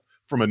out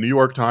from a New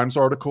York Times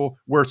article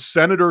where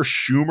Senator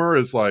Schumer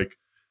is like,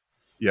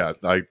 yeah,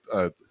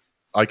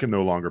 I can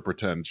no longer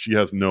pretend. She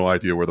has no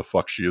idea where the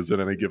fuck she is at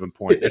any given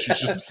point. And she's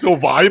just still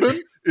vibing.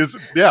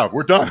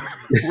 We're done.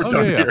 We're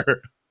done here.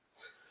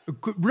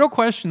 Real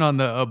question on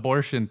the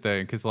abortion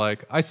thing, because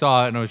like I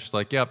saw it and I was just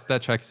like, yep,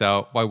 that checks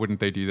out. Why wouldn't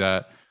they do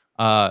that?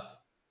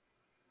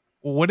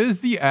 What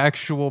is the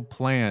actual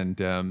plan,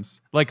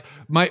 Dems? Like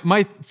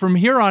my from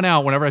here on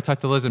out, whenever I talk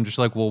to Liz, I'm just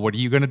like, well, what are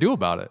you going to do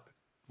about it?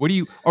 What do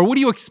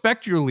you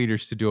expect your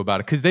leaders to do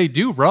about it? Because they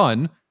do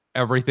run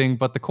everything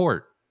but the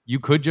court. You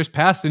could just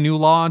pass a new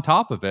law on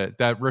top of it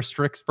that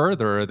restricts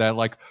further, or that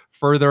like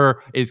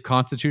further is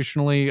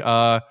constitutionally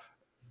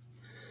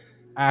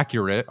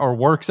accurate or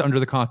works under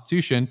the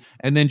Constitution,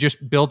 and then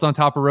just build on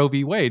top of Roe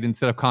v. Wade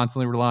instead of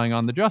constantly relying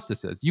on the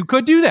justices. You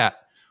could do that.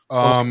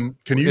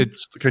 Can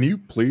you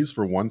please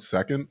for 1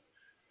 second?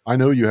 I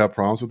know you have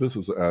problems with this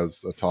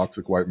as a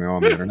toxic white male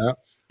on the internet,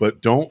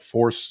 but don't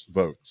force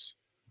votes.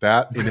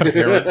 That's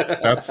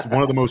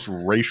one of the most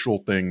racial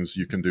things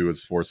you can do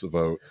is force a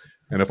vote.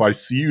 And if I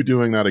see you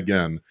doing that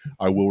again,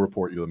 I will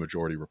report you the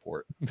Majority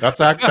Report.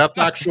 That's what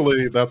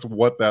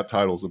that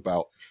title's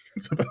about.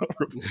 It's about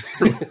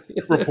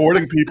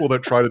reporting people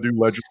that try to do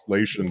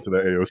legislation to the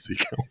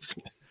AOC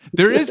Council.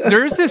 There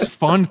is this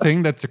fun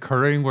thing that's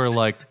occurring where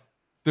like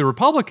the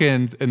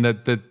Republicans and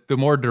the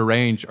more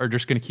deranged are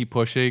just going to keep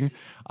pushing,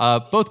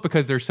 both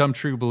because there's some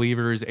true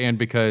believers and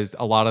because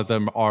a lot of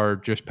them are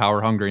just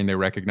power hungry and they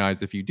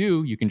recognize if you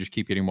do, you can just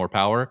keep getting more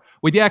power.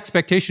 With the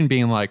expectation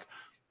being like,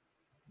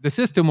 the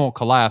system won't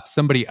collapse,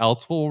 somebody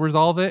else will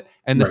resolve it,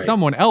 and the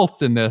someone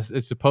else in this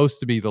is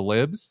supposed to be the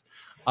libs.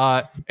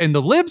 And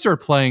the libs are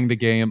playing the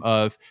game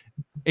of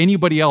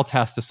anybody else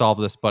has to solve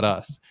this but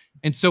us.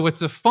 And so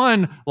it's a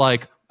fun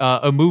like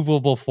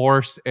immovable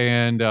force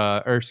and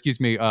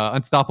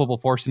unstoppable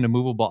force and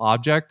immovable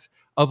object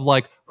of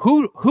like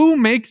who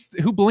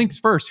blinks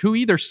first, who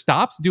either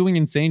stops doing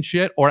insane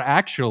shit or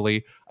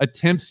actually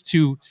attempts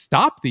to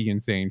stop the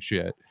insane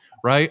shit,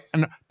 right?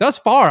 And thus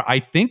far, I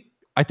think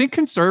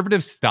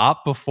conservatives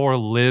stop before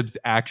libs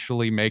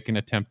actually make an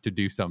attempt to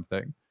do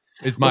something.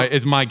 Is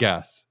my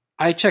guess.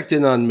 I checked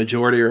in on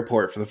Majority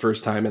Report for the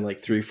first time in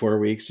like 3-4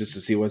 weeks just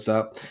to see what's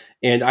up.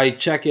 And I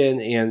check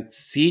in and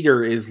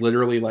Cedar is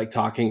literally like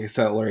talking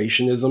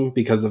accelerationism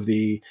because of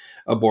the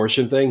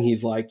abortion thing.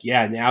 He's like,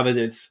 yeah, now that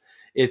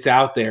it's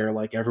out there,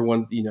 like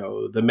everyone's,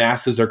 the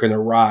masses are going to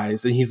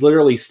rise. And he's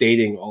literally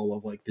stating all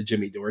of like the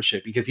Jimmy Dore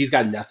shit because he's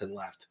got nothing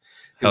left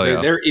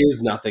because there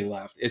is nothing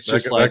left. It's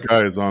just that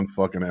guy is on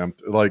fucking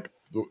empty. Like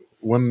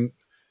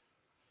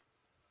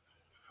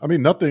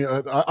nothing.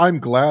 I'm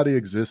glad he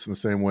exists in the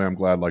same way I'm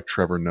glad like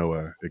Trevor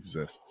Noah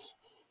exists.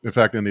 In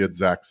fact, in the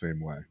exact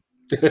same way.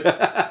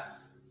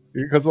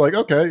 Because like,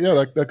 okay,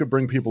 yeah, that could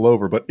bring people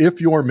over. But if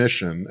your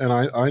mission, and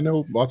I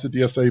know lots of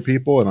DSA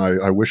people, and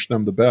I wish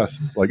them the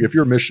best. Like, if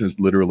your mission is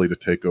literally to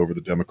take over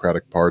the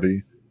Democratic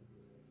Party,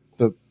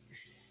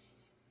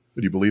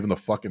 do you believe in the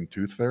fucking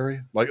tooth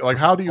fairy? Like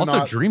how do you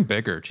also dream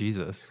bigger?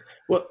 Jesus.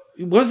 Well,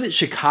 was it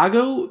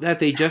Chicago that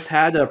they just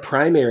had a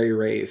primary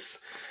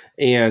race,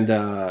 and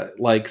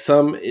like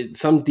some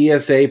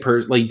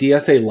DSA like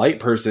DSA light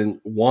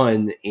person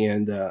won,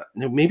 and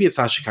no, maybe it's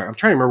not Chicago. I'm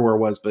trying to remember where it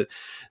was, but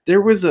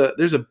there's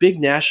a big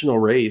national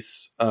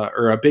race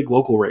or a big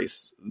local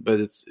race,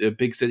 but it's a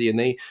big city,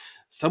 and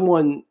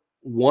someone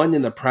won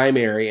in the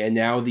primary, and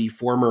now the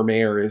former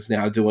mayor is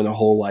now doing a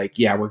whole like,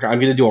 I'm going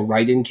to do a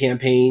write-in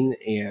campaign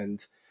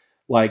and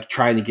like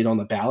trying to get on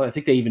the ballot. I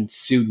think they even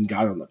sued and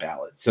got on the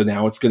ballot. So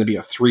now it's going to be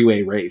a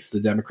 3-way race. The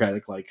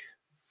Democratic, like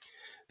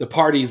the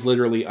party's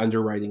literally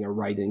underwriting a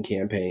write-in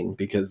campaign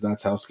because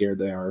that's how scared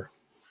they are.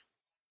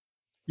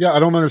 Yeah,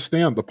 I don't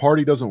understand. The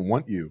party doesn't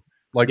want you.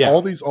 Like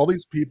all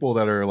these people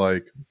that are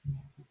like,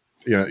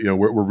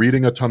 we're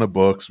reading a ton of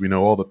books. We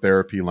know all the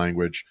therapy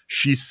language.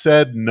 She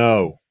said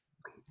no.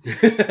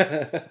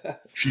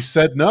 She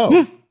said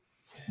no.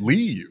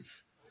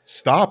 Leave.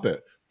 Stop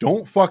it.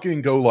 Don't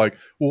fucking go like,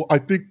 well, I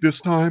think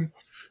this time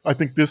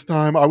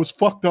I was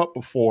fucked up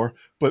before,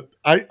 but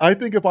I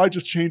think if I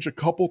just change a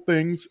couple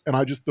things and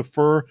I just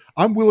defer,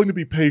 I'm willing to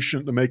be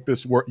patient to make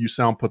this work. You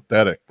sound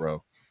pathetic,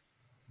 bro.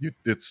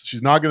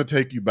 She's not going to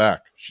take you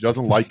back. She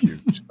doesn't like you.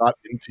 She's not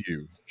into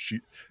you.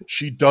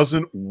 She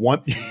doesn't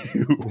want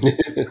you.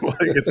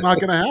 Like, it's not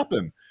going to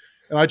happen.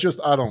 And I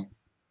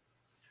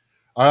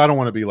don't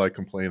want to be like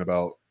complain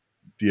about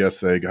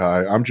DSA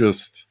guy. I'm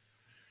just.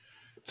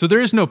 So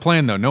there is no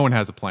plan, though. No one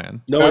has a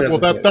plan.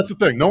 That's the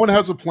thing. No one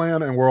has a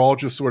plan, and we're all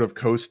just sort of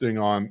coasting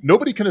on.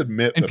 Nobody can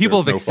admit. And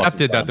people have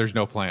accepted that there's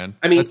no plan.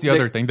 I mean, that's the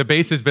other thing. The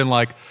base has been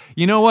like,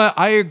 you know what?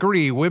 I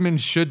agree. Women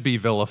should be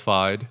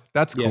vilified.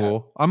 That's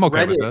cool. I'm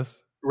okay with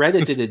this.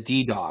 Reddit did a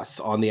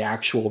DDoS on the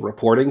actual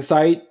reporting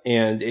site,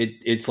 and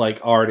it's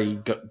like already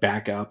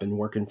back up and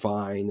working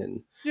fine.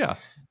 And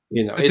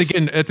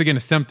it's again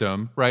a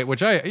symptom, right?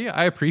 Which I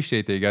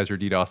appreciate that you guys are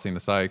DDoSing the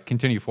site.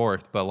 Continue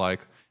forth, but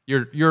like.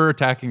 You're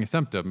attacking a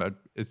symptom.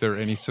 Is there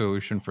any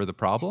solution for the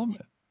problem?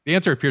 The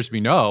answer appears to be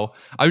no.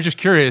 I was just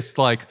curious,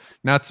 like,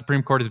 now the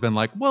Supreme Court has been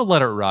like, we'll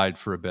let it ride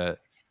for a bit.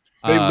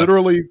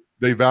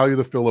 They value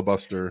the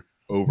filibuster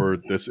over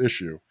this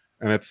issue.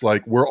 And it's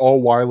like, we're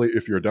all Wile.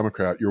 If you're a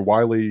Democrat, you're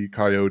Wile E.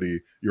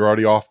 Coyote. You're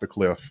already off the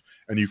cliff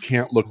and you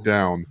can't look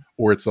down,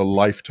 or it's a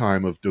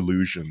lifetime of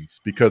delusions.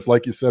 Because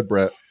like you said,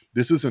 Brett,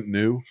 this isn't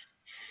new.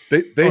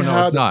 They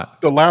had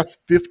the last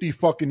 50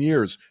 fucking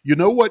years. You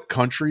know what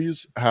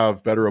countries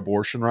have better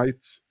abortion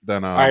rights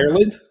than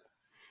Ireland?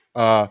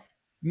 I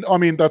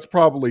mean, that's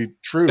probably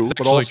true. It's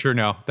actually also true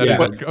now.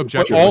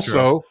 But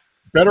also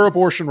better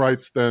abortion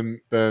rights than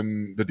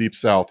the Deep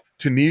South.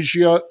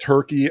 Tunisia,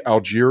 Turkey,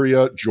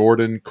 Algeria,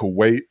 Jordan,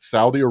 Kuwait,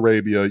 Saudi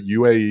Arabia,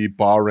 UAE,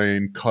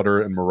 Bahrain,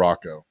 Qatar, and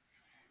Morocco.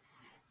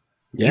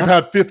 Yeah. You've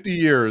had 50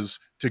 years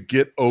to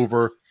get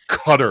over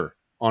Qatar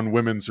on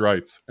women's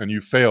rights, and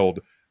you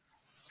failed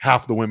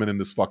half the women in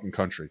this fucking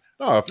country.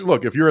 No,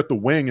 if you're at the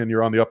wing and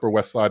you're on the Upper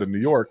West Side of New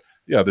York,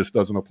 yeah, this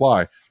doesn't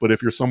apply. But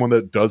if you're someone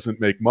that doesn't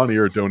make money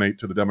or donate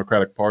to the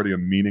Democratic Party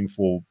in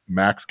meaningful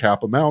max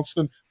cap amounts,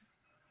 then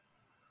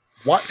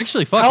what?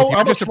 Actually, if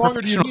you're just a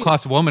professional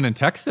class woman in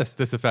Texas,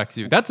 this affects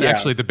you. That's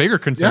actually the bigger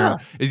concern.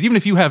 Is even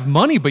if you have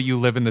money but you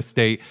live in the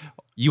state,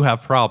 you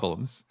have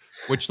problems.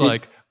 Which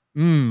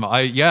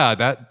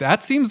that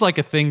seems like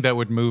a thing that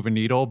would move a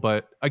needle.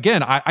 But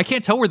again, I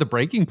can't tell where the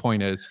breaking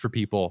point is for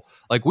people.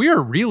 Like, we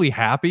are really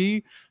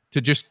happy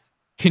to just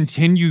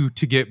continue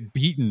to get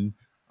beaten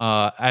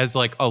as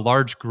like a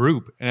large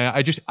group.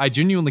 And I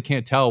genuinely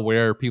can't tell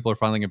where people are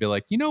finally gonna be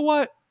like, you know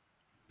what?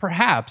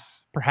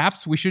 Perhaps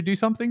we should do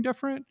something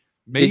different.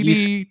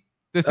 Maybe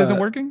this isn't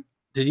working.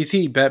 Did you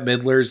see Bette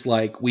Midler's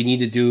like, we need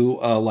to do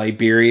a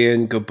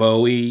Liberian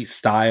Gaboe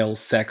style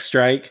sex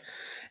strike,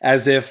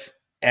 as if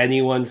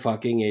anyone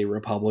fucking a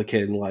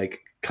Republican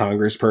like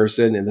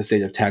congressperson in the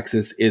state of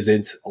Texas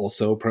isn't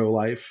also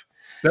pro-life?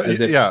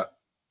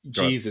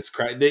 Jesus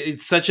Christ.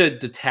 It's such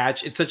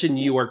a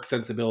New York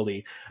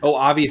sensibility. Oh,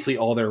 obviously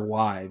all their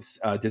wives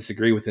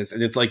disagree with this.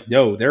 And it's like,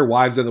 no, their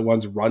wives are the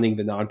ones running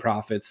the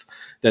nonprofits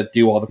that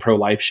do all the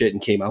pro-life shit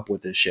and came up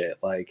with this shit.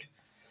 Like,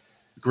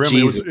 Grim,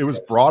 it was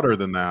broader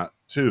than that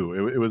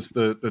too. It was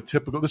the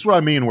typical, this is what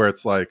I mean, where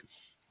it's like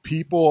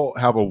people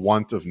have a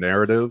want of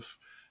narrative.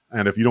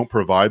 And if you don't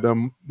provide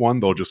them one,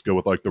 they'll just go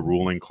with like the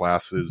ruling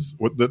classes,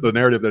 the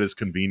narrative that is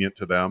convenient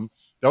to them.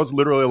 That was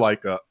literally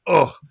like,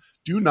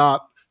 do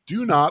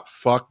not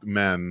fuck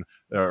men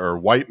or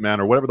white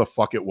men or whatever the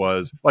fuck it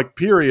was, like,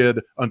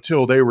 period,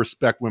 until they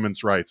respect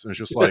women's rights. And it's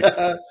just like,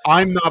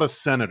 I'm not a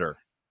senator.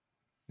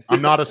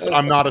 I'm not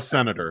a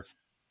senator.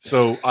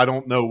 So I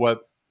don't know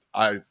what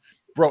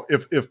bro,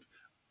 if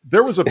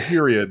there was a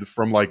period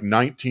from like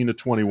 19 to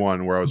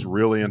 21 where I was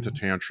really into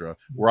Tantra,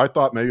 where I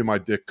thought maybe my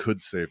dick could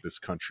save this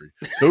country.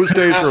 Those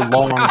days are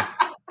long.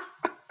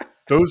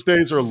 Those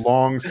days are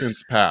long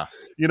since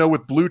past. You know,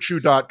 with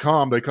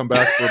BlueChew.com, they come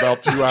back for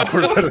about 2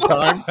 hours at a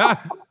time.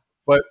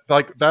 But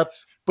like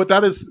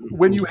that is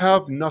when you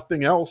have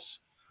nothing else.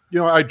 You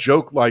know, I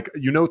joke like,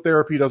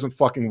 therapy doesn't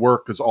fucking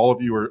work because all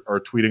of you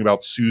are tweeting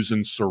about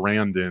Susan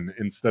Sarandon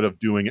instead of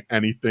doing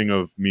anything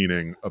of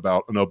meaning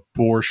about an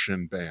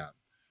abortion ban.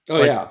 Oh,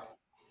 like, yeah.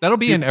 That'll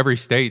be in every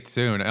state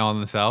soon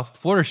on the South.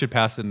 Florida should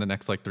pass it in the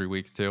next like 3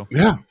 weeks too.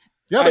 Yeah.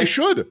 Yeah, they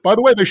should. By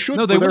the way, they should.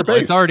 No, they will.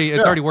 It's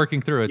already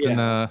working through.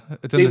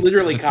 They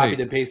literally copied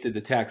and pasted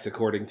the text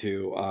according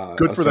to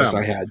good for them.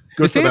 I had.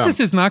 DeSantis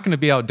is not going to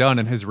be outdone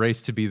in his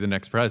race to be the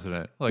next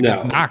president. Like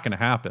it's not going to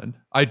happen.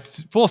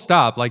 Full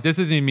stop. Like this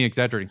isn't even me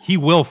exaggerating. He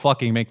will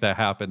fucking make that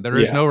happen. There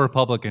is no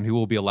Republican who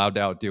will be allowed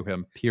to outdo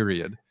him.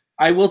 Period.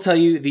 I will tell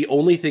you the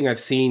only thing I've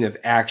seen of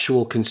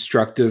actual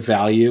constructive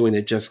value, and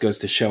it just goes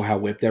to show how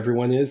whipped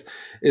everyone is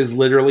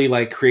literally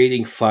like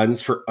creating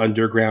funds for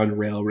underground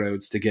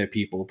railroads to get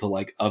people to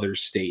like other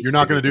states. You're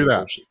not going to do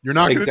that. You're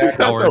not going to do that.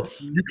 Though.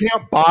 You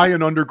can't buy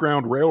an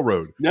underground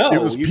railroad. No,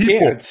 it was you people.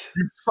 Can't.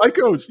 You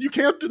psychos. You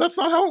can't do. That's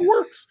not how it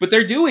works. But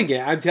they're doing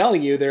it. I'm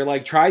telling you, they're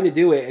like trying to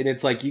do it. And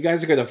it's like, you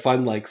guys are going to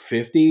fund like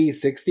 50,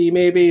 60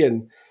 maybe.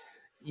 And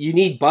you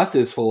need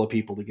buses full of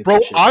people to get. Bro,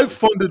 I've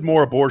funded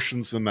more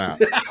abortions than that.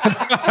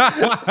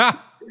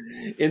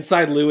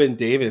 Inside Llewyn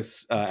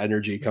Davis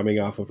energy coming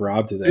off of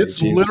Rob today.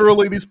 It's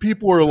literally these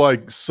people are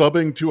like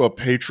subbing to a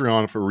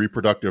Patreon for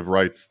reproductive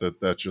rights.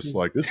 That's just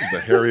like, this is the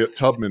Harriet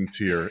Tubman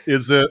tier.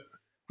 Is it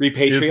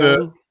Repatreon?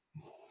 So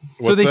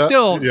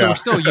we're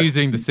still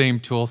using the same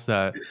tool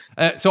set.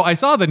 So I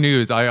saw the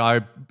news. I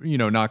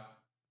not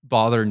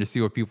bothering to see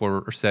what people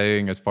are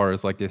saying as far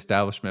as like the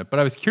establishment, but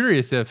I was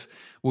curious if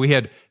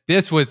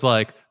this was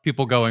like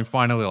people going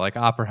finally like,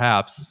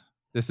 perhaps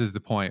this is the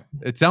point.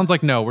 It sounds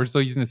like no, we're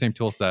still using the same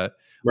tool set,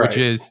 right. which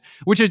is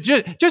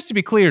just to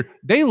be clear,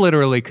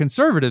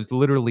 conservatives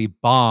literally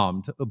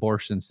bombed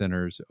abortion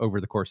centers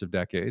over the course of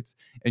decades,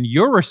 and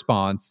your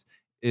response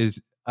is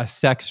a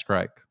sex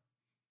strike.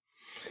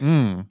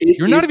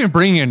 You're not even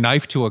bringing a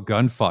knife to a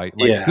gunfight.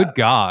 Like, good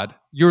God,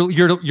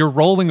 you're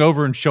rolling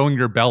over and showing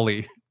your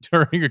belly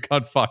during a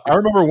gunfight. I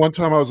remember one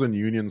time I was in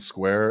Union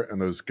Square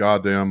and those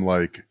goddamn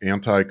like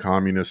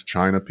anti-communist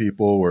China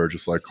people were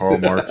just like, Karl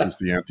Marx is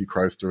the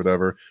Antichrist or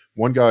whatever.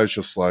 One guy's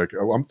just like,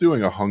 oh, I'm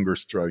doing a hunger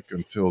strike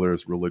until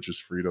there's religious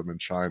freedom in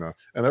China.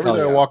 And every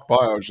day I walked by,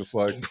 I was just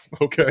like,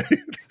 okay,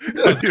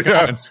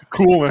 yeah,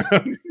 cool,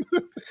 man.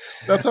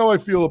 That's how I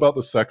feel about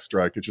the sex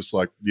strike. It's just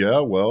like, yeah,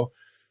 well,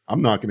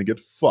 I'm not going to get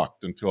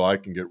fucked until I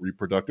can get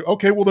reproductive.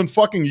 Okay, well then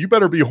fucking you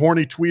better be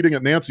horny tweeting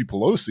at Nancy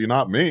Pelosi,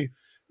 not me.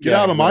 Get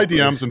out of my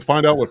DMs and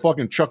find out what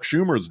fucking Chuck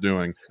Schumer is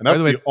doing. And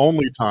that's the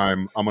only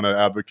time I'm going to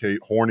advocate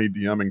horny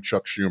DMing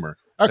Chuck Schumer.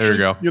 Actually, there you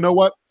go. You know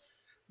what?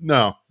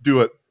 No,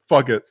 do it.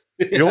 Fuck it.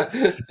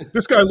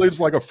 This guy lives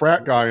like a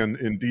frat guy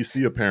in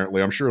D.C.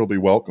 apparently. I'm sure he'll be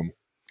welcome.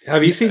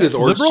 Have you seen his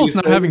orange juice Liberals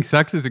not having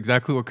sex is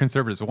exactly what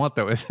conservatives want,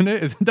 though, isn't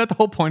it? Isn't that the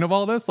whole point of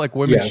all this? Like,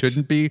 women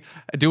shouldn't be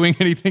doing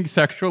anything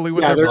sexually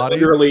with their bodies?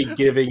 They're literally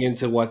giving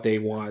into what they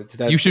want.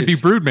 You should be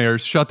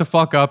broodmares. Shut the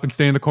fuck up and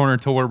stay in the corner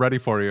until we're ready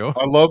for you.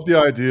 I love the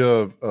idea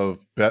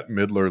of Bette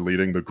Midler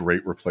leading the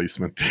Great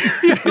Replacement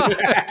Theory.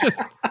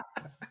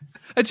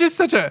 It's just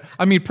such a,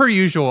 per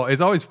usual,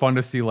 it's always fun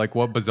to see like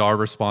what bizarre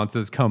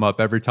responses come up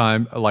every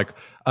time like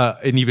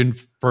an even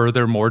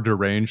further, more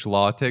deranged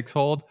law takes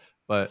hold.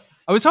 But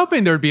I was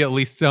hoping there'd be at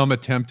least some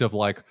attempt of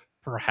like,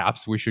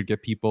 perhaps we should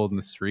get people in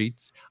the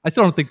streets. I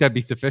still don't think that'd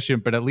be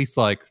sufficient, but at least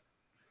like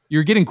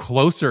you're getting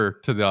closer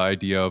to the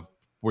idea of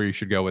where you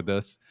should go with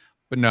this.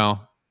 But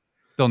no,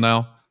 still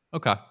no.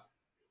 Okay.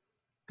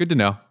 Good to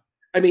know.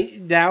 I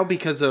mean, now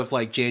because of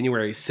like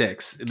January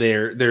 6th,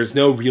 there's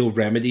no real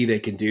remedy they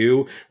can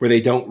do where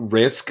they don't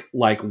risk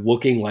like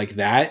looking like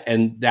that.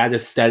 And that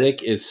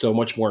aesthetic is so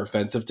much more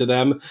offensive to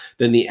them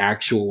than the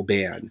actual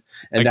ban.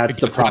 And that's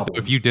the problem.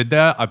 If you did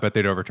that, I bet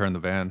they'd overturn the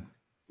ban.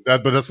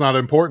 But that's not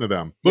important to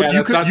them. Look,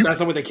 that's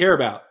not what they care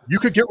about. You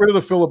could get rid of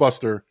the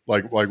filibuster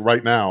like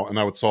right now, and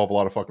that would solve a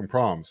lot of fucking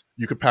problems.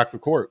 You could pack the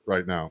court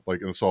right now,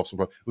 like, and solve some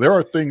problems. There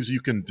are things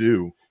you can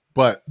do,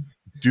 but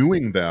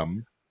doing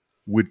them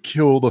would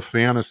kill the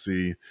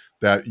fantasy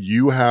that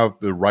you have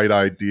the right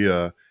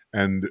idea,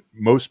 and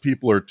most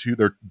people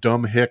they're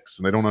dumb hicks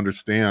and they don't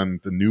understand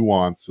the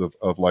nuance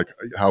of like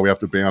how we have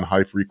to ban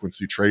high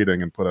frequency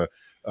trading and put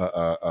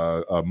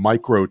a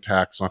micro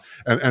tax on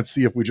and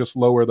see if we just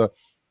lower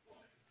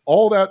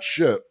all that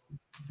shit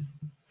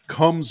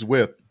comes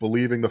with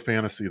believing the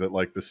fantasy that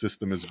like the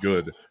system is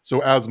good. So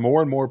as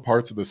more and more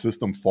parts of the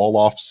system fall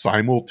off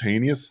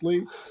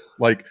simultaneously,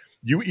 like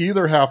you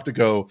either have to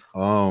go,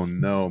 oh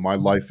no, my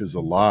life is a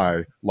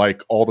lie,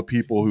 like all the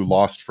people who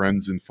lost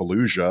friends in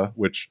Fallujah,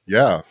 which,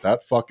 yeah,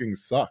 that fucking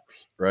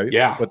sucks, right?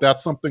 Yeah. But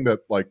that's something that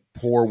like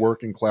poor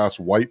working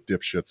class white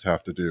dipshits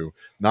have to do,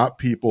 not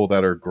people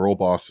that are girl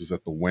bosses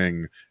at the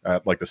wing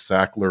at like a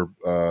Sackler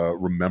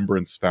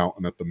remembrance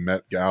fountain at the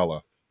Met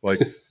Gala. Like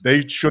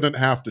they shouldn't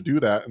have to do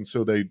that, and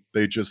so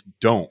they just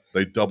don't.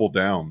 They double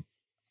down.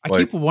 I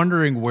keep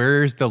wondering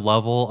where's the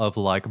level of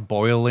like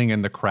boiling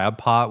in the crab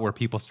pot where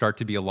people start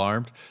to be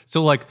alarmed.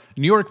 So like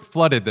New York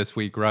flooded this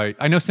week, right?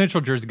 I know Central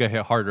Jersey got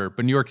hit harder,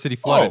 but New York City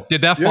flooded.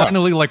 Did that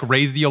finally like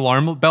raise the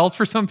alarm bells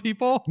for some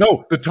people?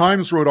 No, the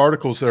Times wrote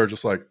articles that are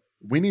just like,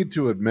 we need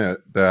to admit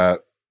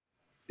that,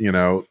 you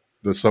know,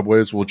 the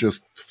subways will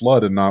just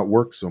flood and not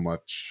work so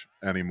much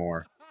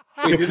anymore.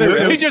 He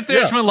just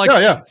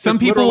some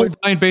people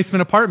die in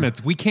basement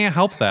apartments. We can't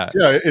help that.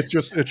 Yeah, it's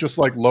just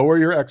like lower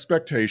your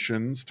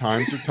expectations.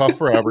 Times are tough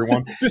for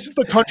everyone. This is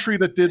the country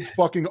that did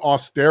fucking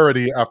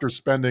austerity after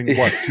spending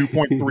what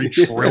 2.3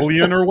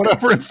 trillion or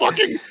whatever in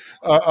fucking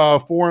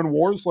foreign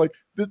wars. Like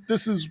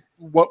this is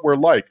what we're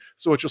like.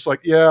 So it's just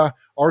like, yeah,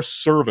 our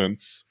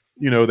servants,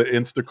 you know, the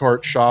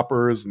Instacart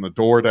shoppers and the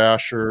Door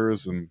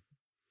Dashers and,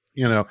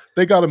 you know,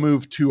 they got to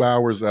move 2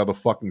 hours out of the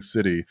fucking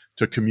city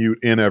to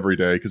commute in every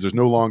day because there's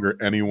no longer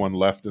anyone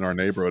left in our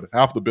neighborhood.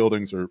 Half the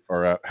buildings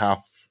are at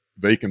half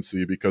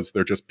vacancy because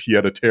they're just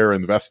pied-à-terre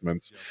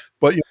investments.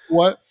 But you know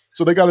what?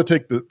 So they got to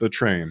take the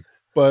train.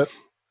 But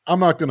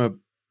I'm not going to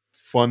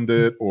fund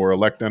it or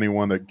elect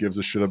anyone that gives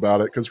a shit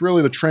about it because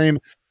really the train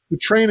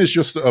is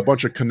just a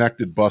bunch of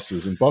connected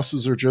buses, and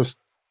buses are just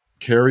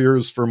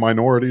carriers for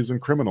minorities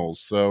and criminals.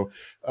 So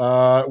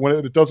when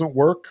it doesn't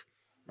work,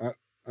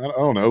 I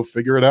don't know,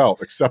 figure it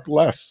out, accept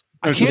less.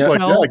 And it's just like,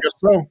 yeah, I guess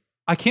so.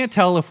 I can't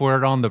tell if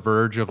we're on the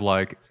verge of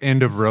like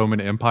end of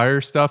Roman Empire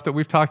stuff that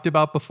we've talked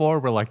about before,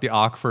 where like the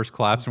Ankh first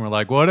collapsed and we're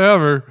like,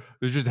 whatever,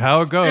 it's just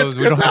how it goes.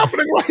 It's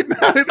happening right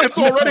now. It's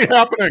already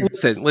happening.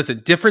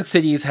 Listen, different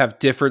cities have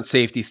different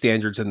safety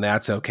standards, and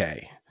that's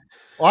okay.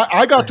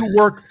 I got to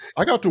work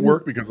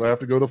because I have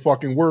to go to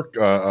fucking work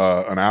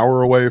an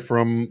hour away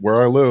from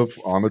where I live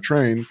on the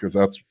train because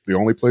that's the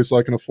only place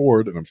I can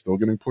afford, and I'm still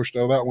getting pushed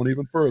out of that one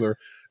even further.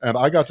 And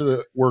I got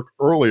to work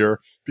earlier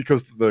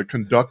because the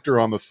conductor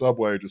on the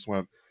subway just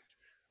went,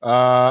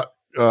 yeah,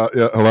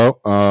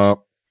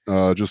 hello,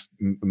 just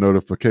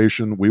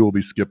notification. We will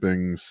be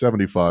skipping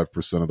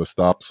 75% of the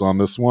stops on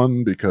this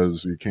one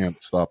because you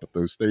can't stop at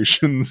those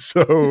stations.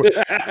 So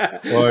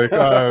like,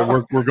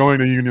 we're going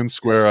to Union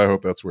Square. I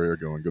hope that's where you're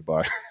going.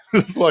 Goodbye.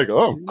 It's like,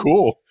 oh,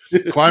 cool.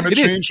 Climate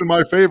change in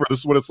my favor. This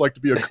is what it's like to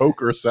be a Coke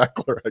or a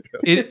Sackler, I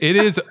guess. It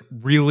is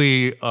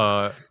really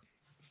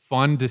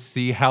fun to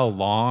see how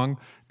long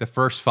the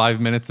first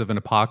 5 minutes of an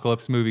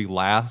apocalypse movie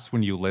lasts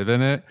when you live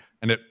in it.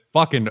 And it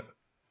fucking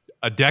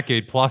a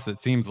decade plus, it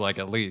seems like,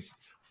 at least.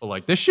 But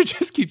like this shit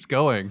just keeps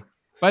going.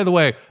 By the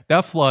way,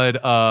 that flood,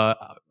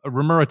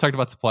 remember I talked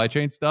about supply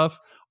chain stuff?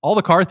 All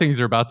the car things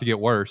are about to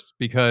get worse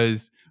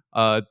because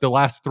the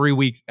last 3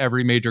 weeks,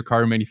 every major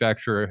car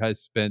manufacturer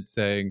has spent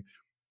saying,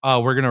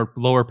 we're going to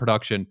lower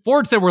production.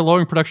 Ford said we're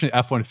lowering production at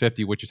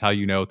F-150, which is how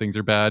you know things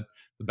are bad.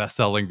 The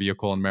best-selling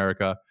vehicle in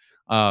America.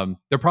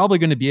 They're probably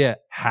going to be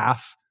at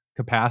half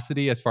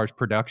capacity as far as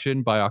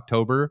production by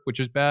October, which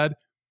is bad.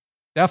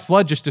 That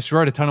flood just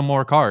destroyed a ton of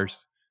more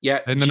cars. Yeah,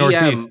 in the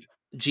Northeast.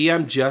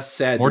 GM just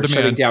said they're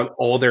shutting down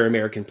all their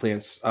American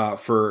plants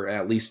for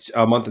at least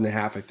a month and a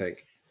half, I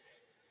think.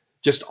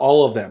 Just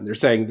all of them. They're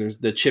saying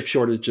the chip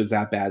shortage is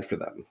that bad for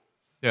them.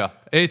 Yeah,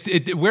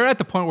 we're at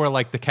the point where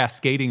like the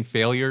cascading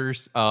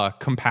failures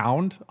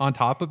compound on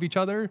top of each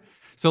other.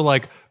 So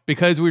like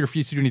because we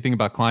refuse to do anything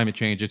about climate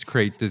change, it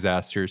creates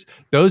disasters.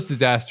 Those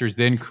disasters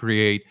then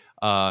create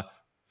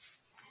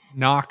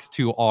knocks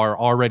to our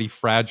already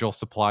fragile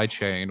supply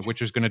chain,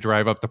 which is going to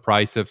drive up the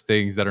price of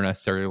things that are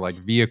necessarily like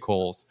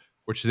vehicles,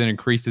 which then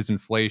increases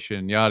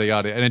inflation, yada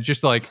yada. And it's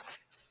just like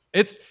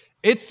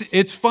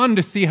it's fun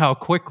to see how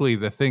quickly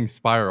the things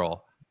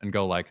spiral and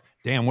go like,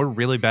 damn, we're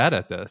really bad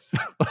at this.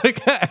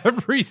 Like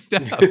every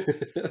step.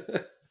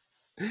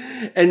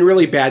 And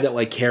really bad at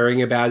like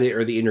caring about it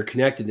or the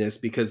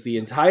interconnectedness, because the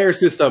entire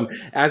system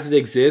as it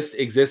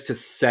exists to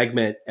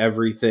segment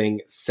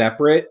everything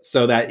separate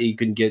so that you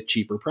can get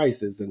cheaper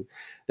prices. And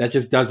that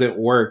just doesn't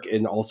work.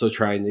 And also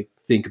trying to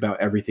think about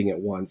everything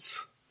at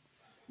once.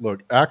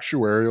 Look,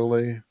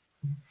 actuarially,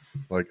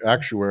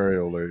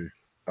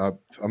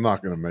 I'm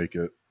not going to make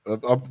it.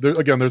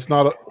 There's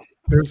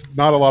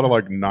not a lot of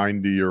like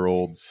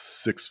 90-year-olds,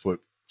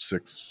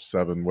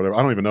 6'6", whatever.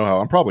 I don't even know how.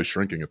 I'm probably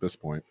shrinking at this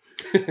point.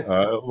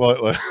 I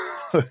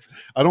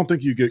don't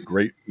think you get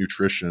great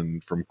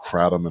nutrition from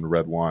kratom and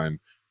red wine,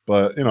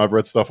 but you know, I've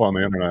read stuff on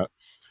the internet.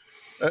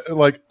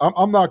 Like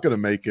I'm not going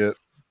to make it.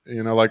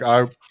 You know, like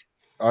I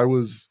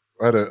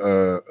had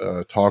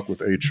a talk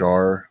with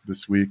HR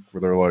this week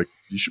where they're like,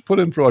 you should put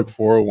in for like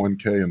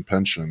 401k and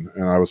pension.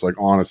 And I was like,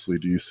 honestly,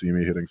 do you see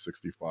me hitting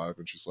 65?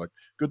 And she's like,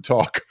 good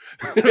talk.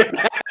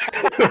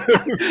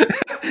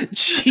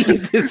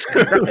 Jesus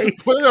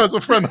Christ. But yeah, it's a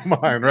friend of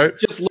mine, right?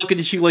 Just looking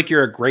at you like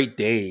you're a Great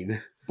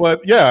Dane.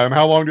 But yeah, and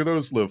how long do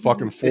those live?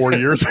 Fucking 4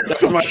 years?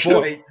 That's my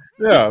point.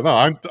 Yeah,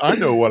 no, I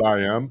know what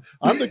I am.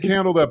 I'm the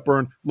candle that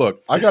burned.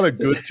 Look, I got a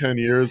good 10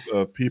 years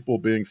of people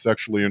being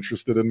sexually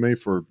interested in me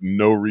for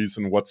no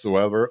reason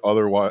whatsoever,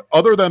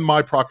 other than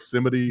my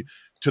proximity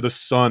to the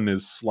sun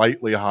is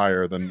slightly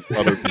higher than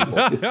other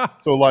people.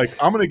 So like,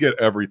 I'm going to get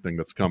everything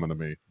that's coming to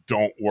me.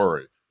 Don't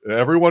worry.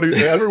 Everyone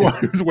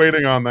who's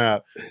waiting on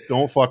that,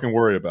 don't fucking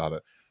worry about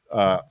it.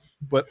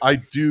 But I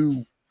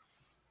do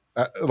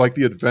like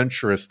the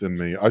adventurist in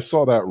me. I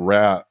saw that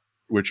rat,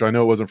 which I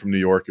know wasn't from New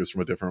York, it was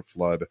from a different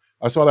flood.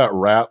 I saw that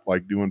rat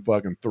like doing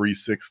fucking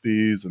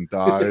 360s and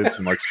dives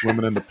and like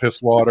swimming in the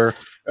piss water.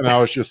 And I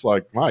was just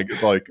like, like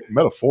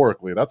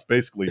metaphorically, that's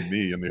basically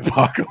me in the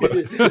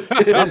apocalypse.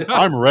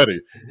 I'm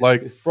ready.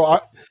 Like, bro,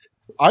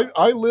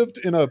 I lived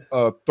in a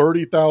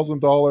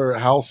 $30,000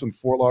 house in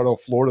Fort Lauderdale,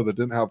 Florida that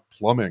didn't have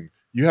plumbing.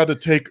 You had to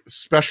take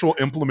special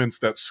implements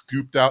that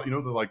scooped out, you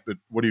know, the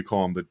what do you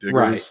call them, the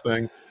diggers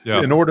thing,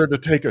 in order to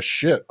take a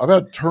shit. I've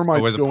had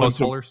termites go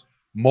into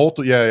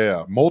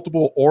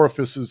multiple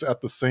orifices at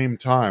the same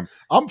time.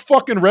 I'm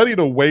fucking ready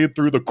to wade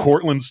through the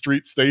Cortlandt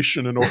Street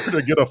station in order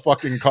to get a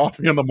fucking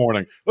coffee in the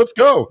morning. Let's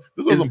go.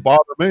 This doesn't bother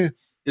me.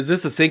 Is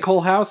this a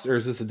sinkhole house or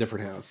is this a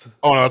different house?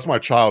 Oh no, that's my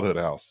childhood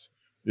house.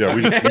 Yeah,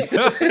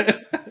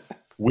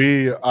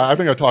 I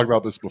think I talked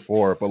about this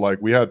before, but like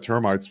we had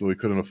termites, but we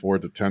couldn't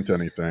afford to tent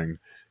anything.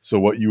 So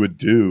what you would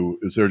do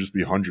is there'd just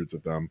be hundreds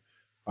of them.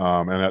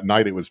 And at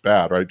night it was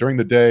bad, right? During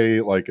the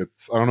day, like I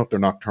don't know if they're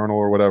nocturnal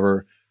or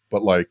whatever,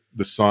 but like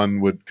the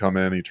sun would come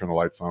in, you turn the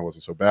lights on, it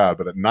wasn't so bad.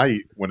 But at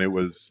night when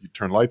you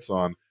turn lights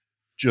on,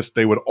 just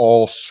they would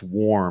all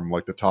swarm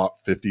like the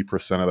top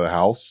 50% of the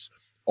house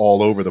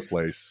all over the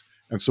place.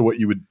 And so what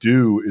you would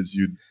do is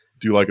you'd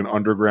do like an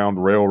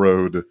underground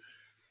railroad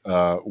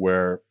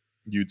where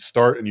you'd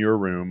start in your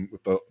room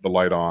with the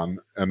light on,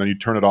 and then you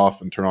turn it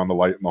off and turn on the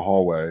light in the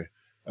hallway,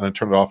 and then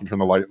turn it off and turn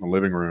the light in the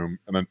living room,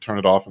 and then turn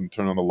it off and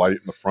turn on the light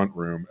in the front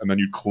room, and then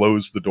you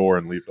close the door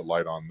and leave the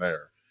light on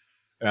there.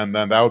 And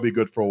then that would be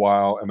good for a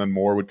while, and then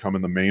more would come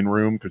in the main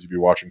room because you'd be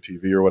watching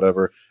TV or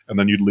whatever, and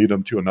then you'd lead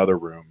them to another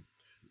room.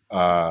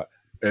 It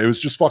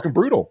was just fucking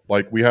brutal.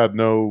 Like we had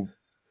no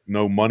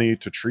money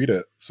to treat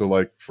it. So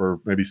like for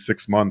maybe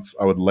 6 months,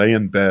 I would lay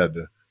in bed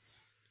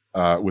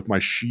with my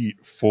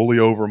sheet fully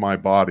over my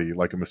body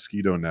like a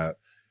mosquito net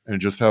and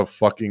just have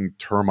fucking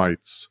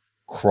termites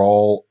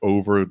crawl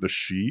over the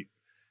sheet.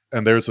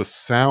 And there's a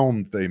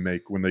sound they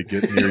make when they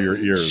get near your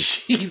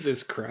ears.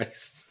 Jesus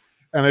Christ.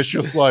 And it's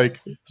just like,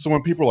 so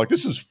when people are like,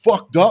 this is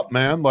fucked up,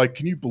 man. Like,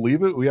 can you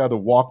believe it? We had to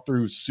walk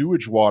through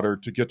sewage water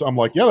to get to, I'm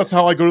like, yeah, that's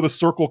how I go to the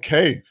Circle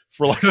K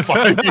for like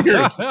 5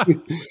 years.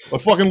 I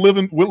fucking live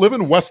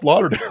in West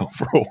Lauderdale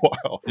for a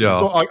while. Yeah.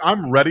 So like,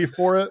 I'm ready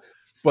for it.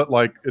 But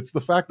like, it's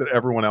the fact that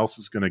everyone else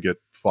is going to get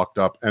fucked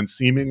up and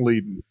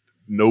seemingly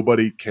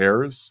nobody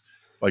cares.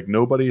 Like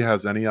nobody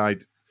has any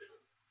idea.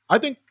 I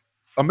think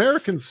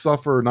Americans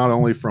suffer not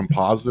only from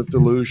positive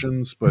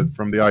delusions, but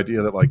from the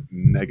idea that like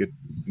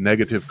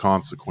negative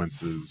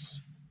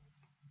consequences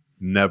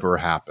never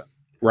happen.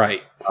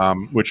 Right.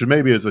 Which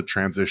maybe is a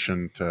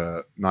transition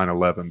to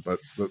 9/11.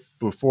 But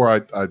before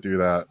I do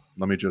that,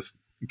 let me just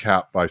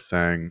cap by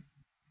saying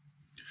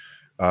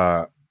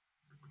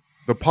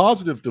the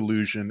positive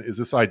delusion is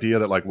this idea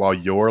that like while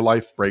your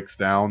life breaks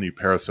down, you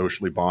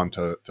parasocially bond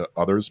to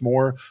others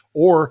more,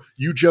 or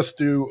you just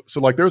do. So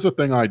like there's a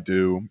thing I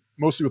do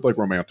mostly with like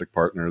romantic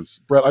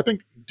partners. Brett, I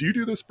think, do you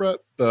do this, Brett?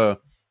 Where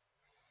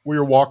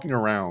you're walking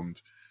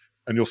around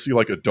and you'll see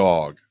like a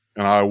dog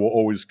and I will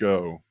always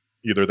go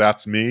either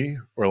that's me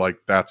or like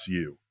that's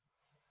you.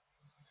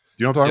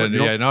 Do you know what I'm talking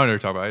about? Yeah, no, I know what you're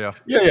talking about,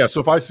 Yeah. So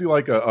if I see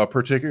like a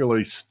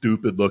particularly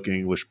stupid looking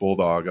English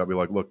bulldog, I'll be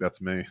like, look,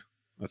 that's me.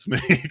 That's me.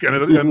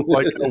 and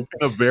like in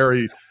a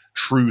very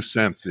true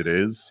sense it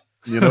is,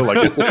 you know,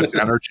 like its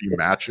energy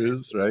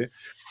matches, right?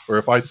 Or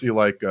if I see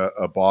like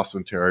a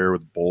Boston Terrier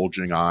with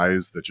bulging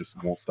eyes that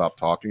just won't stop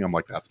talking, I'm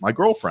like, that's my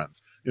girlfriend.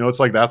 You know, it's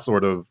like that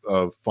sort of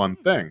fun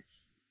thing.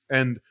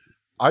 And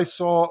I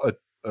saw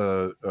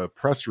a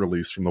press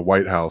release from the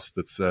White House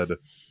that said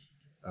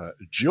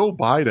Jill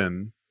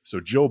Biden,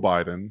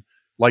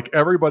 like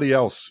everybody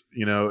else,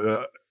 you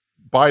know,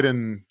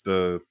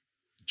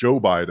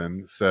 Joe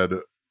Biden said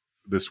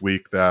this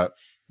week that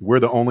we're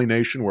the only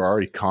nation where our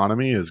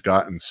economy has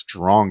gotten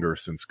stronger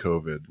since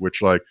COVID,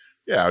 which like,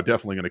 yeah, I'm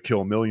definitely going to kill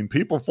 1 million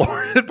people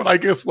for it, but I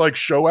guess like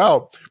show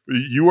out,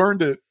 you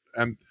earned it.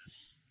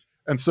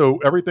 And so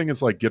everything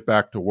is like, get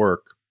back to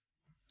work.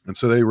 And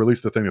so they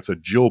released a thing that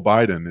said Jill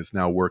Biden is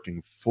now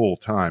working full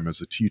time as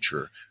a teacher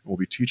and will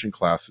be teaching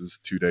classes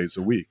 2 days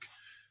a week.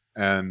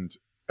 And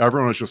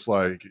everyone was just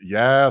like,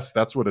 yes,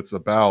 that's what it's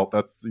about.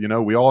 That's, you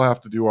know, we all have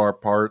to do our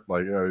part.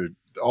 Like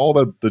all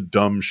the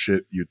dumb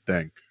shit you'd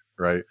think.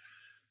 Right.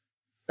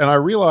 And I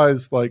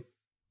realized like,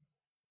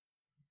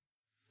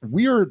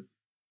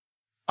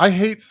 I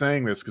hate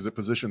saying this because it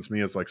positions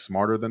me as like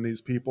smarter than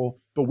these people,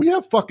 but we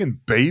have fucking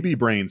baby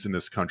brains in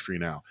this country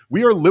now.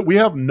 We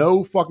have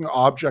no fucking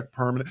object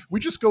permanent. We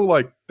just go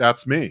like,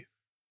 that's me.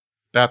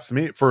 That's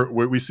me.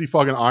 We see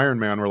fucking Iron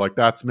Man. We're like,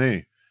 that's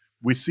me.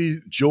 We see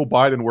Jill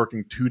Biden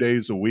working 2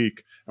 days a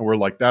week and we're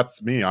like,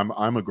 that's me.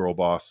 I'm a girl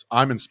boss.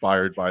 I'm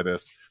inspired by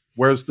this.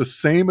 Whereas the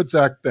same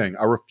exact thing,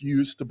 I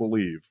refuse to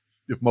believe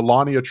if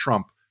Melania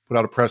Trump put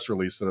out a press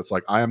release that it's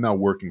like, I am now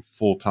working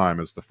full time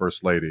as the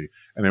first lady.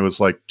 And it was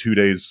like 2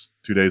 days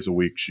a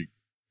week.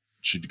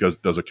 She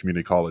does a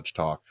community college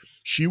talk.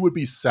 She would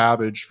be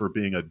savaged for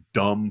being a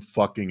dumb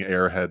fucking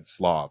airhead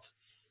Slav,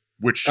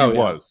 which she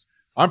was.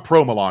 I'm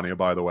pro Melania,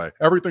 by the way.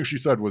 Everything she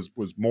said was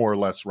more or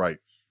less right.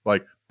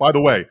 Like, by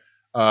the way,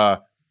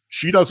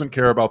 she doesn't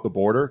care about the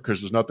border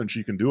because there's nothing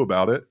she can do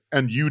about it,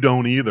 and you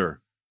don't either.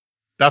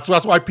 That's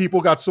why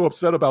people got so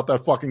upset about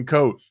that fucking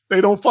code.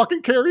 They don't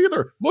fucking care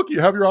either. Look,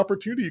 you have your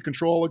opportunity. You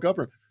control all the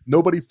government.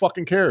 Nobody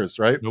fucking cares,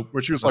 right? Nope.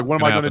 Which she was like, what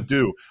am I going to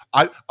do?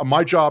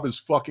 My job is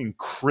fucking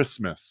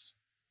Christmas,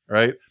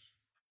 right?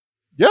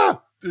 Yeah,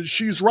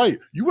 she's right.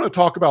 You want to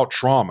talk about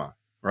trauma,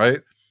 right?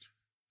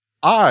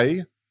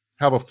 I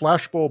have a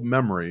flashbulb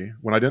memory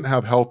when I didn't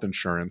have health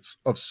insurance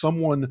of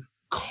someone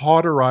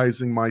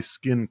cauterizing my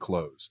skin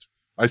closed.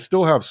 I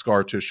still have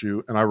scar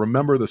tissue, and I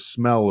remember the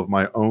smell of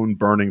my own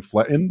burning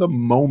flesh. In the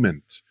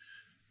moment,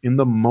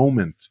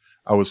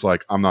 I was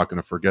like, I'm not going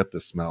to forget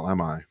this smell,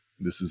 am I?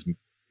 This is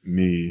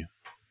me.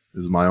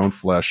 This is my own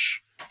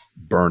flesh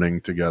burning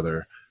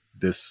together.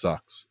 This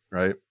sucks,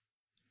 right?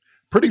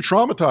 Pretty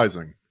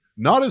traumatizing.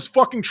 Not as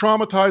fucking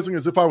traumatizing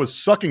as if I was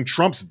sucking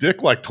Trump's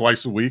dick like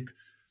twice a week.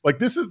 Like,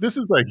 this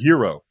is a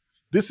hero.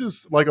 This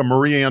is like a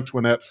Marie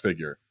Antoinette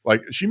figure.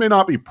 Like, she may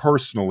not be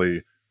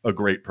personally a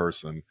great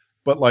person,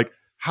 but like,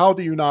 how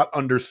do you not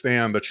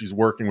understand that she's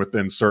working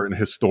within certain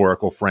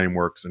historical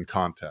frameworks and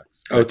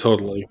contexts? Oh,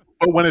 totally.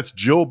 But when it's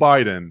Jill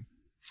Biden,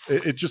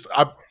 it just,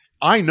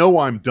 I know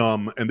I'm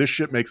dumb, and this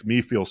shit makes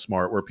me feel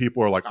smart, where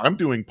people are like, I'm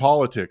doing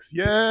politics.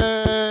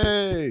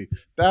 Yay!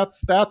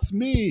 That's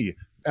me.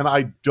 And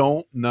I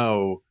don't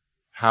know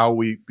how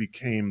we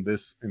became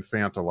this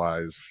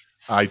infantilized.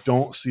 I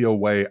don't see a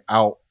way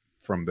out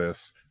from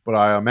this, but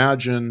I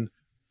imagine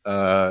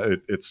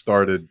it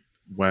started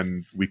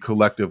when we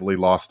collectively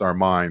lost our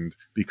mind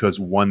because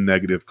one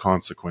negative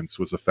consequence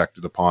was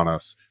affected upon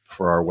us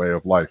for our way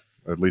of life.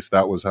 At least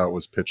that was how it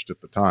was pitched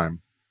at the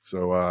time.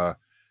 So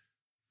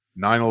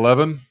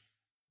 9/11?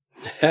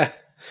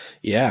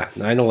 Yeah,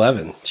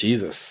 9/11.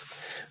 Jesus.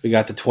 We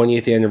got the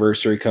 20th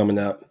anniversary coming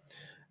up.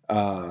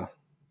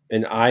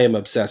 And I am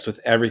obsessed with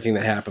everything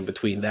that happened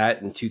between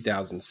that and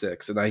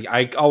 2006. And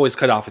I always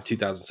cut off at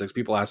 2006.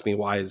 People ask me,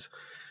 why is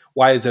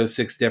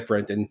 06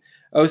 different? And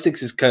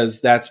 06 is because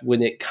that's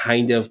when it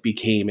kind of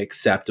became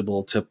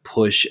acceptable to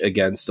push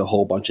against a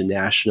whole bunch of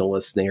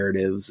nationalist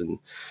narratives and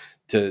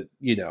to,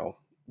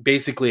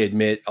 basically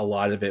admit a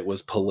lot of it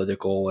was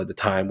political at the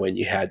time when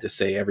you had to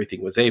say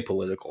everything was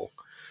apolitical.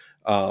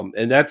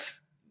 And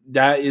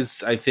that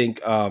is, I think,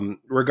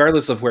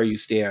 regardless of where you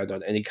stand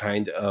on any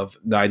kind of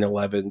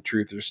 9/11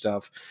 truth or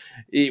stuff,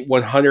 it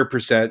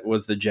 100%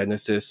 was the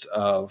genesis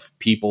of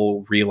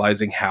people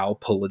realizing how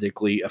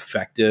politically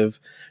effective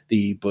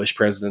the Bush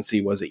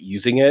presidency was at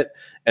using it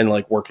and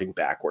like working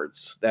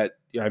backwards. That,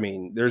 I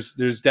mean,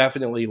 there's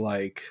definitely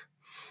like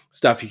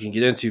stuff you can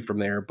get into from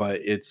there,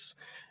 but it's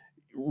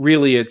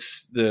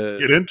the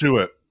Get into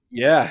it.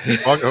 Yeah.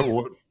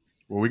 Well,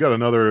 we got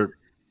another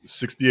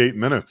 68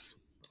 minutes.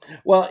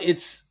 Well,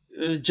 it's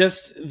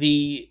just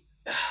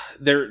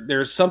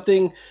there's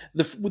something,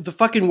 the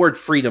fucking word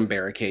freedom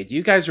barricade. Do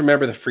you guys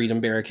remember the freedom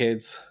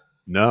barricades?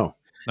 No.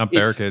 Not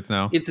barricades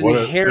now. It's an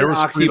inherent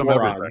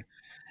oxymoron.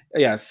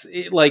 Yes.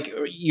 Like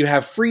you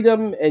have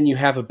freedom and you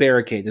have a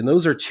barricade, and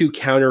those are two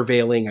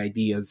countervailing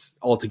ideas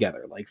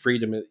altogether. Like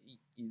freedom,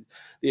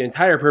 the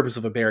entire purpose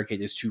of a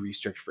barricade is to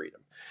restrict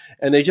freedom.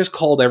 And they just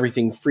called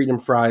everything freedom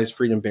fries,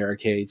 freedom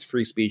barricades,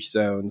 free speech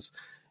zones.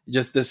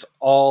 Just this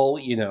all,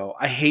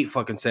 I hate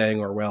fucking saying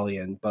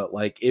Orwellian, but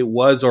like it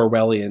was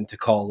Orwellian to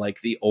call like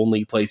the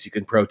only place you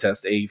can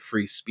protest a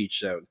free speech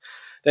zone.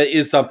 That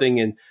is something,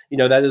 and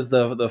that is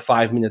the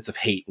 5 minutes of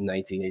hate in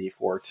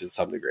 1984 to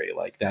some degree.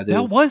 Like that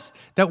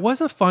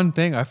was a fun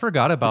thing. I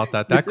forgot about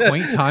that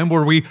quaint time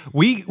where we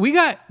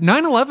got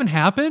 9/11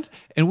 happened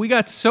and we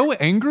got so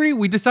angry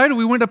we decided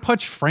we wanted to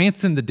punch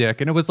France in the dick,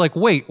 and it was like,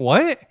 wait,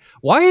 what?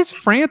 Why is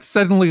France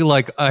suddenly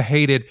like a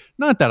hated?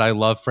 Not that I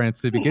love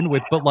France to begin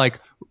with, but like,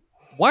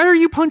 why are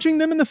you punching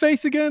them in the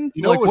face again?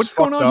 Like, what's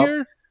going on here?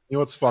 You know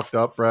what's fucked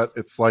up, Brett?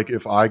 It's like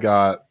if I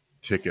got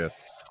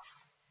tickets.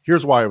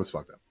 Here's why it was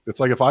fucked up.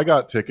 It's like if I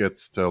got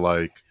tickets to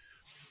like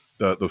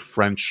the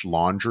French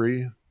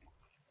Laundry,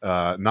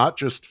 not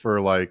just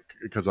for like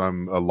because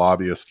I'm a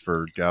lobbyist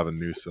for Gavin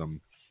Newsom,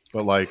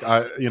 but like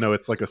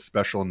it's like a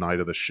special night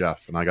of the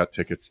chef, and I got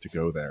tickets to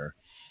go there,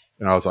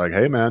 and I was like,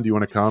 hey man, do you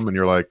want to come? And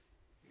you're like,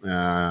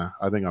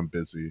 I think I'm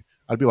busy.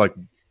 I'd be like,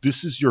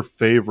 this is your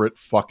favorite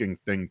fucking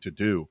thing to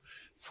do.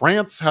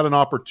 France had an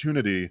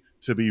opportunity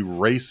to be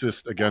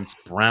racist against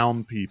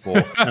brown people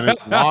and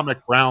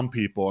Islamic brown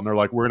people. And they're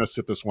like, we're going to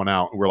sit this one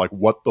out. And we're like,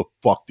 what the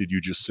fuck did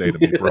you just say to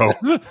me, bro?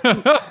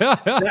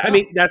 I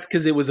mean, that's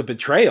because it was a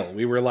betrayal.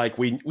 We were like,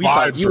 we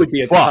thought you would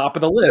be at the top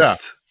of the list.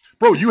 Yeah.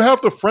 Bro, you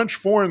have the French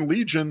Foreign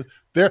Legion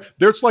there.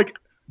 There's like,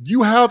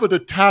 you have a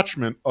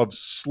detachment of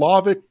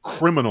Slavic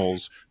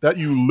criminals that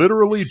you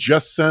literally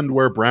just send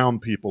where brown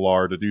people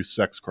are to do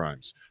sex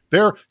crimes.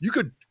 There, you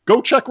could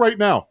go check right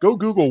now. Go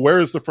Google, where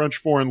is the French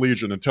Foreign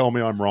Legion, and tell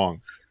me I'm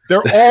wrong.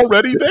 They're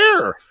already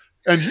there,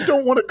 and you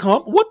don't want to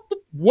come.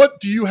 What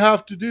do you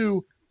have to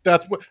do?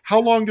 How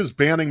long does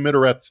banning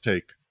minarets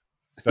take?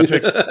 That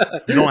takes.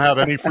 You don't have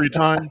any free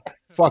time.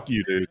 Fuck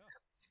you, dude.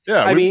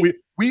 Yeah,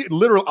 we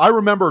literally. I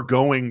remember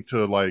going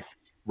to like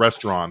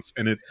restaurants,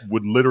 and it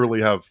would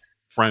literally have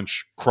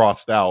French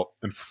crossed out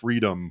and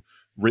freedom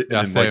written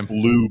in like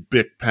blue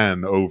Bic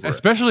pen over.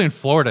 Especially in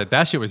Florida,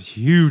 that shit was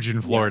huge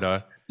in Florida.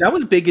 Yes. That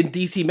was big in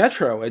DC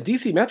Metro, and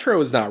DC Metro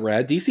is not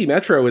red. DC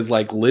Metro is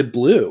like lib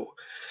blue.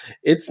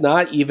 It's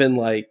not even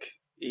like.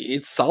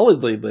 It's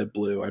solidly lib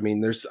blue. I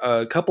mean, there's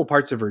a couple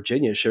parts of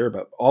Virginia, sure,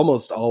 but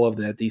almost all of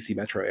that DC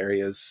metro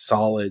area is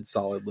solid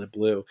lib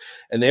blue.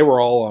 And they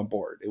were all on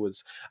board.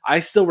 I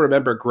still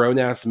remember grown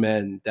ass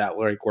men that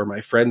like were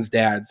my friends'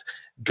 dads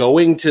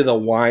going to the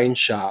wine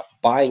shop,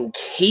 buying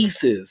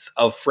cases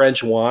of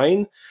French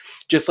wine,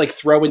 just like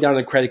throwing down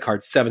a credit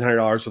card, $700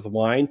 worth of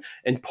wine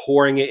and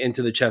pouring it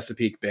into the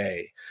Chesapeake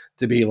Bay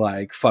to be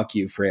like, fuck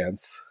you,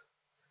 France.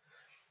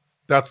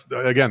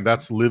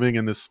 That's living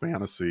in this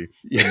fantasy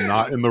and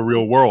not in the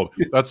real world.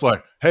 That's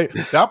like, hey,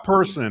 that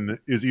person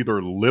is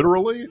either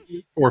literally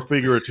or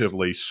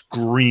figuratively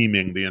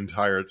screaming the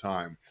entire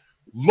time.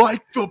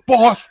 Like the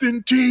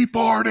Boston Tea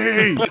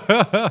Party.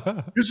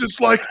 This is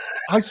like,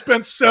 I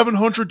spent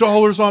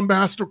 $700 on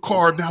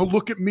MasterCard. Now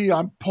look at me.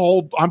 I'm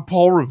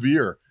Paul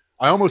Revere.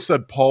 I almost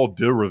said Paul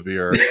de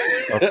Revere,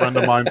 a friend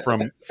of mine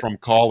from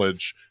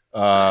college.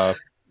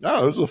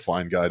 No, this is a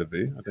fine guy to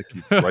be. I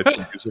think he writes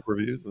some music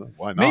reviews.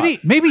 Why not?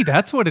 Maybe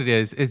that's what it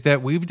is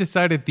that we've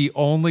decided the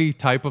only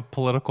type of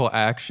political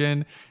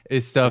action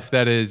is stuff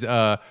that is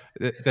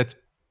that's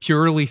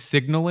purely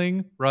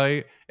signaling,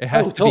 right? It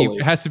has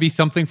to be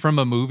something from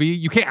a movie.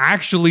 You can't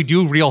actually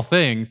do real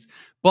things.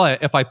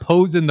 But if I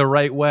pose in the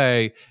right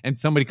way and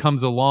somebody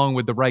comes along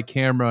with the right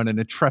camera and an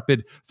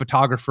intrepid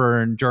photographer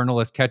and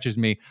journalist catches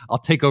me, I'll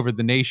take over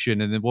the nation.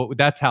 And then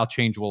that's how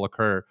change will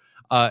occur.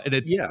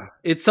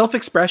 It's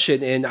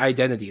self-expression and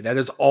identity. That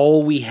is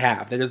all we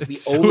have. That is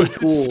the only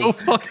tools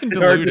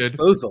at our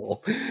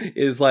disposal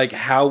is like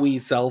how we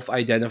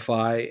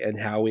self-identify and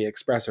how we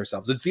express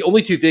ourselves. It's the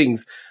only two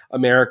things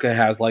America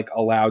has like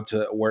allowed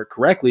to work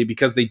correctly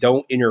because they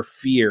don't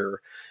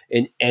interfere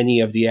in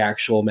any of the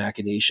actual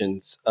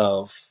machinations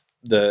of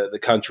the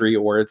country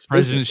or its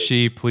President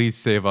Xi, please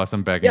save us.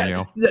 I'm begging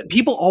you.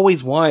 People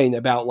always whine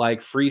about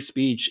like free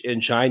speech in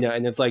China.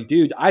 And it's like,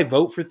 dude, I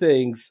vote for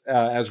things,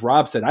 as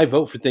Rob said, I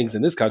vote for things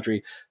in this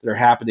country that are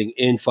happening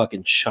in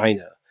fucking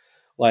China.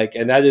 Like,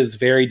 and that is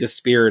very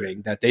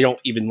dispiriting that they don't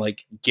even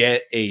like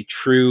get a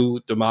true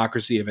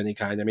democracy of any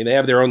kind. I mean, they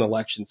have their own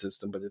election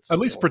system, but it's at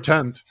least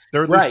pretend.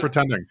 They're at least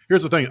pretending.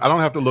 Here's the thing. I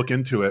don't have to look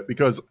into it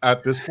because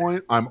at this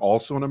point I'm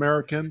also an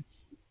American.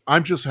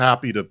 I'm just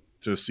happy to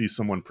see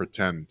someone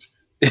pretend,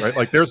 right?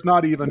 Like there's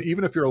not even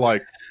if you're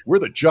like, we're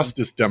the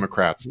Justice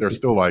Democrats, they're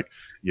still like,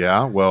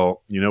 yeah,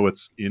 well,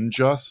 it's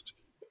unjust,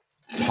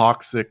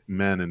 toxic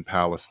men in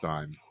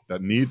Palestine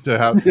that need to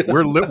have,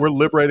 we're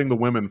liberating the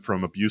women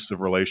from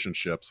abusive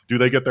relationships. Do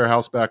they get their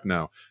house back?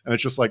 No. And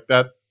it's just like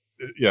that.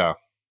 Yeah.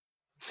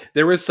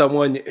 There was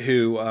someone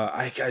who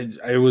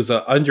it was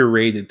an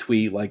underrated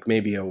tweet like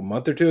maybe a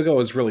month or two ago. It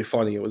was really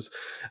funny. It was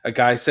a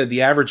guy said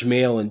the average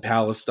male in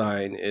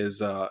Palestine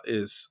is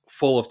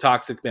full of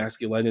toxic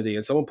masculinity,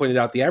 and someone pointed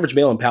out the average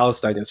male in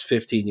Palestine is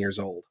 15 years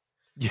old.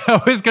 Yeah,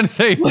 I was going to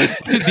say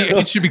the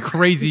age should be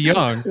crazy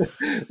young.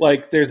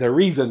 Like there's a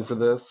reason for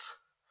this.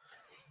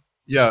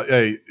 Yeah.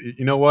 Hey,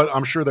 you know what?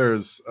 I'm sure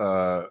there's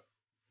a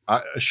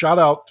shout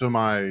out to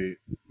my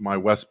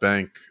West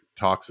Bank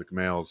toxic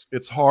males.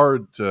 It's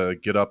hard to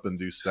get up and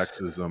do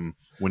sexism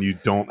when you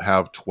don't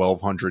have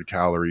 1,200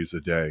 calories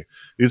a day.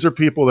 These are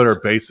people that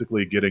are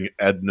basically getting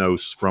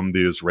Ednos from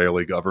the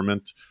Israeli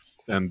government,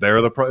 and they're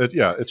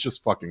it's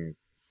just fucking.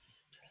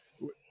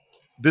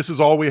 This is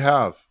all we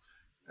have,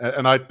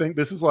 and I think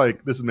this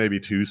is maybe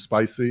too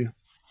spicy,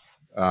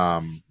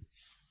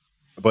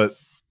 but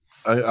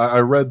I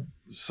read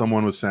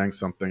someone was saying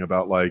something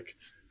about like,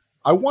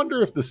 I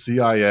wonder if the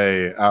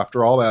CIA,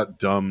 after all that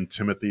dumb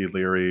Timothy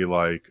Leary,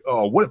 like,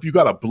 oh, what if you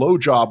got a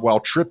blowjob while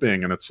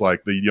tripping? And it's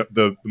like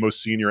the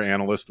most senior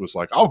analyst was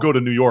like, I'll go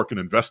to New York and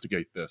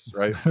investigate this,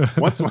 right?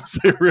 once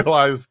they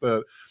realized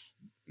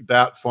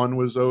that fun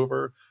was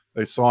over,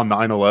 they saw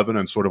 9/11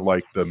 and sort of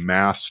like the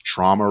mass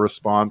trauma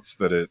response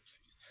that it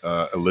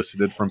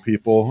elicited from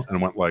people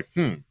and went like,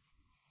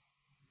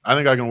 I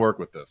think I can work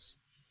with this.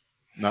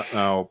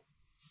 Now,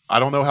 I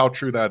don't know how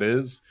true that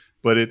is,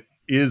 but it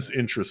is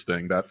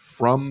interesting that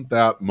from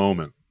that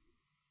moment,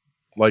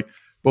 like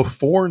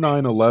before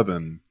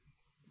 9/11,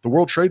 the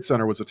World Trade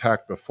Center was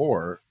attacked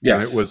before.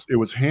 Yes. And it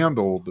was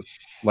handled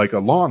like a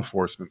law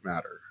enforcement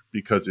matter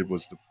because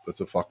it's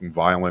a fucking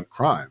violent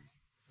crime.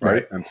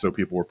 Right. And so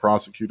people were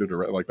prosecuted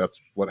or like, that's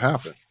what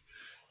happened.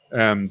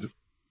 And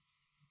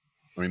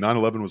I mean,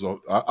 9/11 was,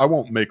 I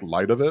won't make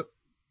light of it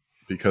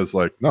because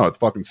like, no, it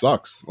fucking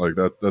sucks. Like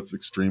that's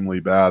extremely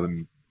bad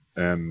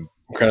and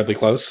incredibly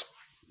close.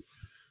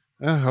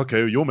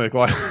 Okay, you'll make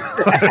life.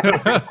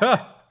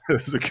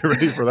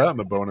 Security for that in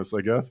the bonus, I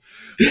guess.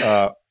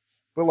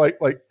 But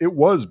like it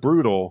was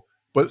brutal,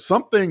 But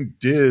something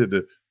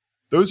did,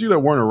 those of you that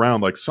weren't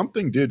around, like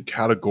something did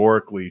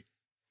categorically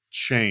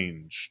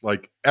change.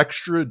 Like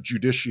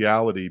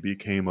extrajudiciality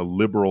became a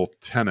liberal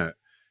tenet.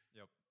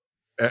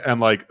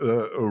 And like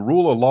a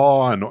rule of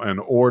law and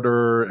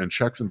order and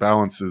checks and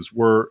balances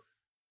were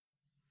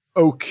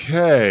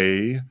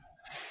okay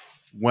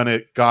when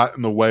it got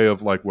in the way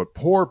of like what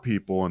poor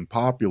people and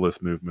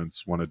populist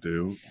movements want to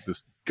do,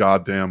 this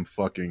goddamn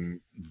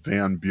fucking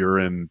Van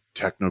Buren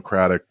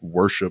technocratic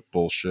worship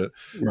bullshit.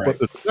 Right. But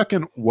the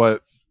second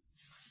what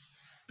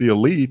the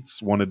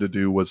elites wanted to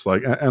do was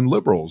like, and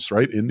liberals,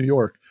 right, in New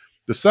York,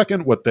 the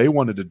second what they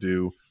wanted to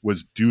do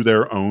was do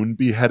their own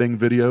beheading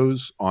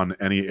videos on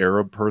any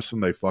Arab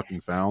person they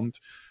fucking found.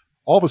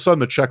 All of a sudden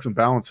the checks and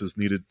balances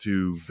needed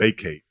to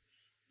vacate.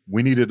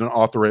 We needed an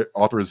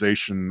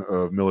authorization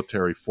of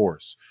military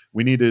force.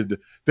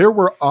 There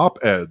were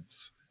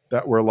op-eds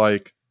that were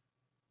like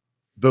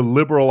the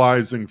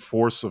liberalizing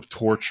force of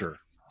torture.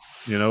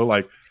 You know,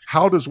 like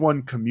how does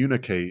one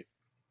communicate?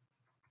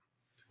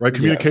 Right?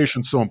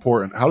 Communication's so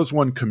important. How does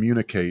one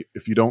communicate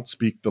if you don't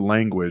speak the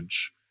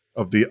language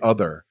of the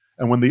other?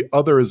 And when the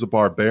other is a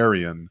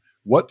barbarian,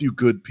 what do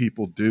good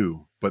people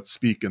do but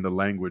speak in the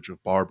language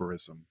of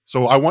barbarism?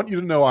 So I want you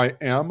to know I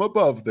am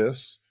above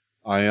this.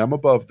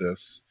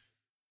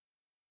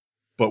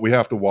 But we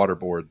have to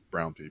waterboard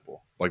brown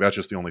people. Like, that's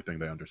just the only thing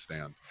they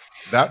understand.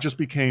 That just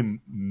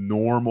became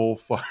normal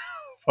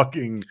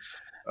fucking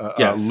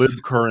lib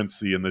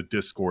currency in the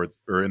Discord,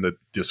 or in the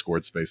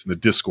Discord space, in the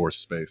discourse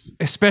space.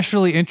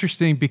 Especially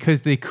interesting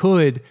because they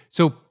could.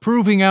 So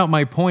proving out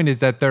my point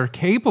is that they're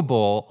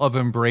capable of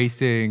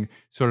embracing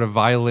sort of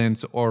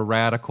violence or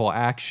radical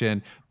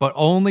action, but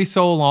only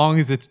so long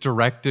as it's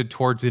directed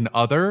towards an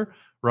other.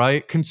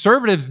 Right?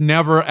 Conservatives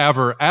never,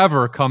 ever,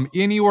 ever come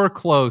anywhere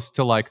close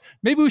to like,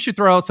 maybe we should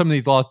throw out some of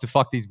these laws to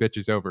fuck these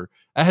bitches over.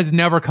 That has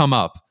never come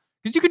up.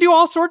 Because you could do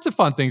all sorts of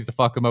fun things to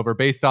fuck them over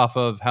based off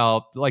of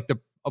how, like the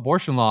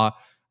abortion law,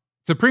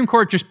 Supreme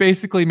Court just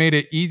basically made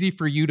it easy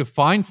for you to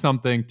find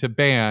something to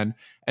ban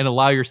and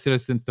allow your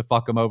citizens to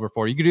fuck them over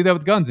for. You can do that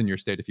with guns in your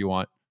state if you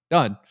want.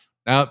 Done.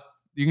 Now,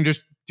 you can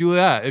just do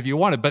that if you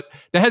want it. But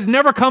that has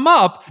never come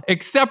up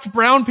except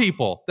brown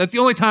people. That's the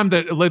only time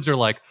that libs are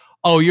like,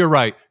 oh, you're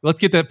right. Let's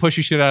get that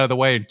pushy shit out of the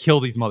way and kill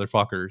these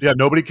motherfuckers. Yeah,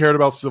 nobody cared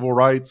about civil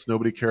rights.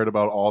 Nobody cared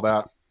about all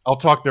that. I'll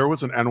talk. There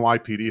was an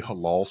NYPD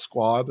halal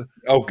squad.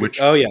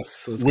 Oh,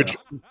 yes.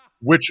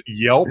 Which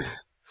Yelp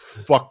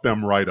fucked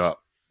them right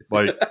up.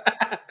 Like,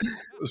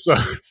 so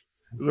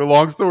the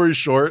long story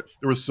short,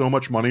 there was so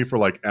much money for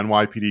like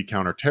NYPD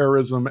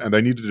counterterrorism, and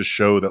they needed to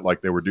show that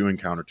like they were doing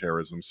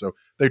counterterrorism. So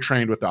they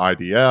trained with the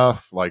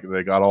IDF. Like,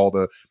 they got all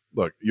the,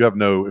 look,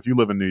 if you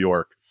live in New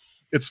York,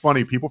 it's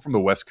funny, people from the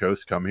West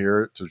Coast come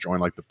here to join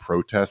like the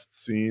protest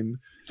scene.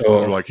 Oh.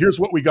 They're like, here's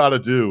what we got to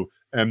do.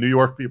 And New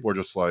York people are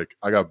just like,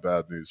 I got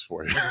bad news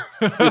for you.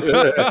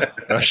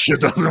 That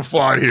shit doesn't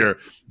fly here.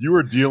 You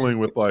are dealing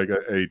with like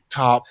a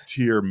top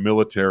tier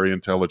military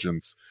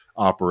intelligence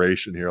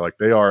operation here. Like,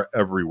 they are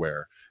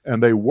everywhere.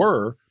 And they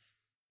were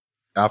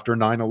after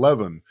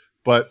 9/11.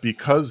 But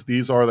because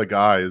these are the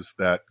guys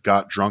that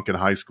got drunk in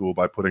high school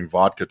by putting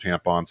vodka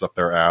tampons up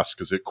their ass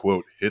because it,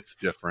 quote, hits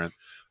different,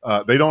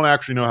 they don't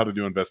actually know how to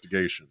do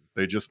investigation.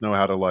 They just know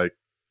how to, like,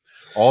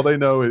 all they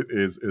know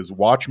is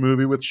watch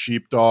movie with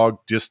sheepdog,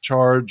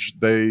 discharge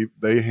they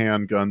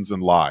handguns,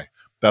 and lie.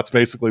 That's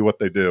basically what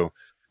they do.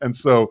 And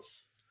so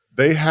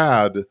they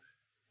had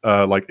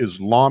like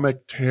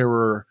Islamic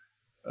terror,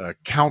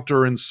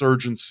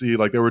 counterinsurgency,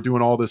 like they were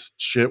doing all this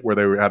shit where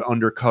they had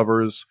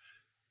undercovers,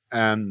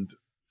 and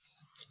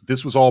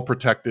this was all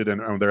protected,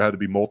 and there had to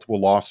be multiple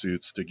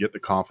lawsuits to get the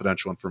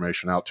confidential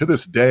information out. To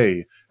this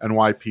day,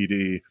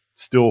 NYPD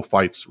still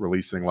fights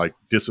releasing like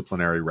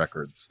disciplinary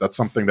records. That's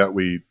something that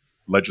we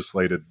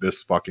legislated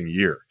this fucking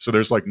year. So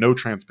there's like no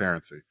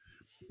transparency.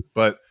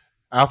 But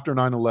after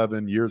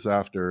 9/11, years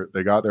after,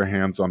 they got their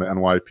hands on the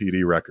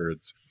NYPD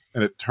records,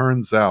 and it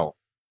turns out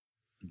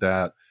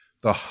that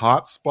the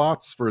hot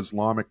spots for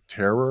Islamic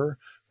terror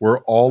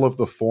were all of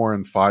the 4-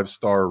 and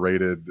 5-star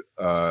rated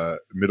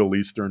Middle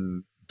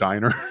Eastern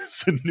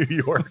diners in New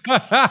York.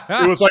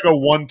 It was like a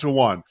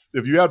 1-to-1.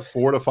 If you had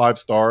 4 to 5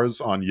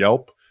 stars on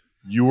Yelp,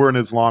 you were an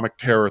Islamic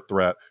terror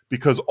threat,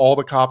 because all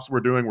the cops were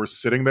doing were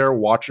sitting there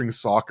watching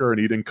soccer and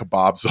eating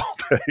kebabs all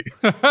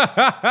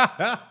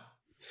day.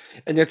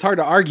 And it's hard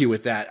to argue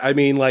with that. I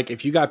mean, like,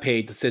 if you got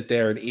paid to sit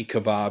there and eat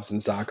kebabs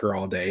and soccer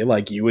all day,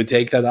 like, you would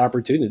take that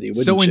opportunity,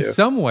 wouldn't you? So in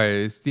some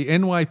ways, the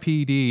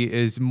NYPD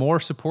is more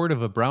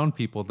supportive of brown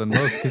people than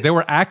most, because they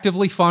were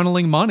actively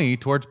funneling money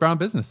towards brown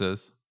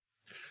businesses.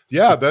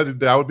 Yeah,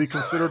 that would be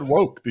considered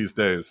woke these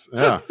days.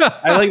 Yeah.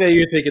 I like that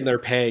you're thinking they're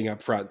paying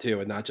up front too,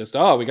 and not just,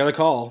 oh, we got a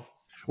call.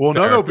 Well,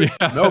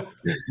 no.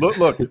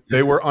 Look,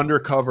 they were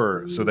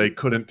undercover, so they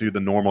couldn't do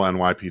the normal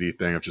NYPD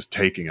thing of just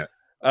taking it.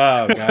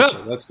 Oh,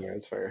 gotcha. That's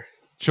fair.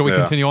 Shall we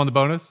continue on the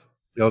bonus?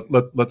 Yeah,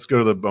 let's go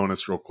to the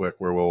bonus real quick,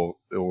 where it will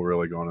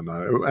really go on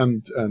tonight,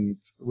 and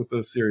with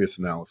a serious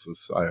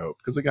analysis, I hope,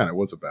 because again, it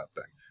was a bad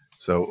thing.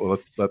 So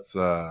let's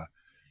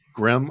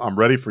Grim, I'm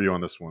ready for you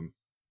on this one.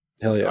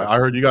 Hell yeah. I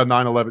heard you got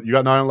 9/11. You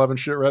got 9/11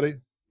 shit ready?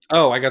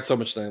 Oh, I got so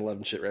much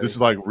 9/11 shit ready. This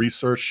is like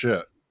research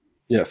shit.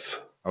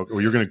 Yes. Okay,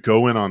 well, you're going to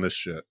go in on this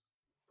shit.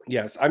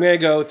 Yes, I'm going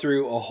to go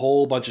through a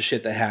whole bunch of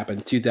shit that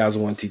happened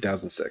 2001,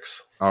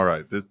 2006. All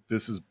right.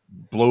 This is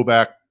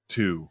Blowback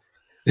 2.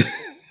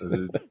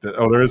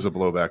 There is a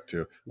Blowback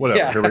 2. Whatever.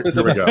 Yeah, here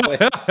we go.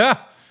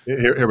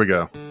 Here we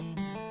go.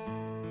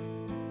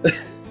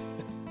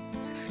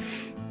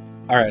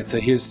 All right, so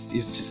here's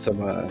just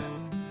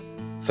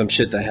some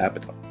shit that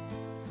happened.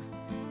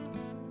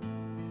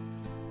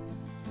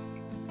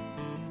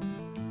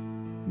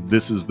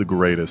 This is the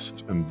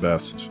greatest and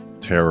best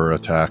terror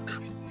attack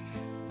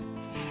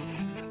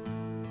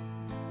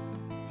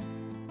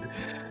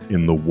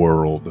in the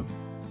world.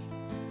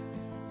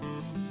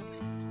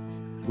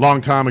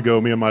 Long time ago,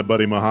 me and my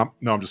buddy Muhammad.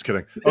 No, I'm just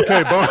kidding.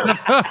 Okay,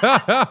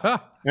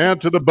 and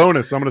to the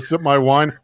bonus. I'm going to sip my wine.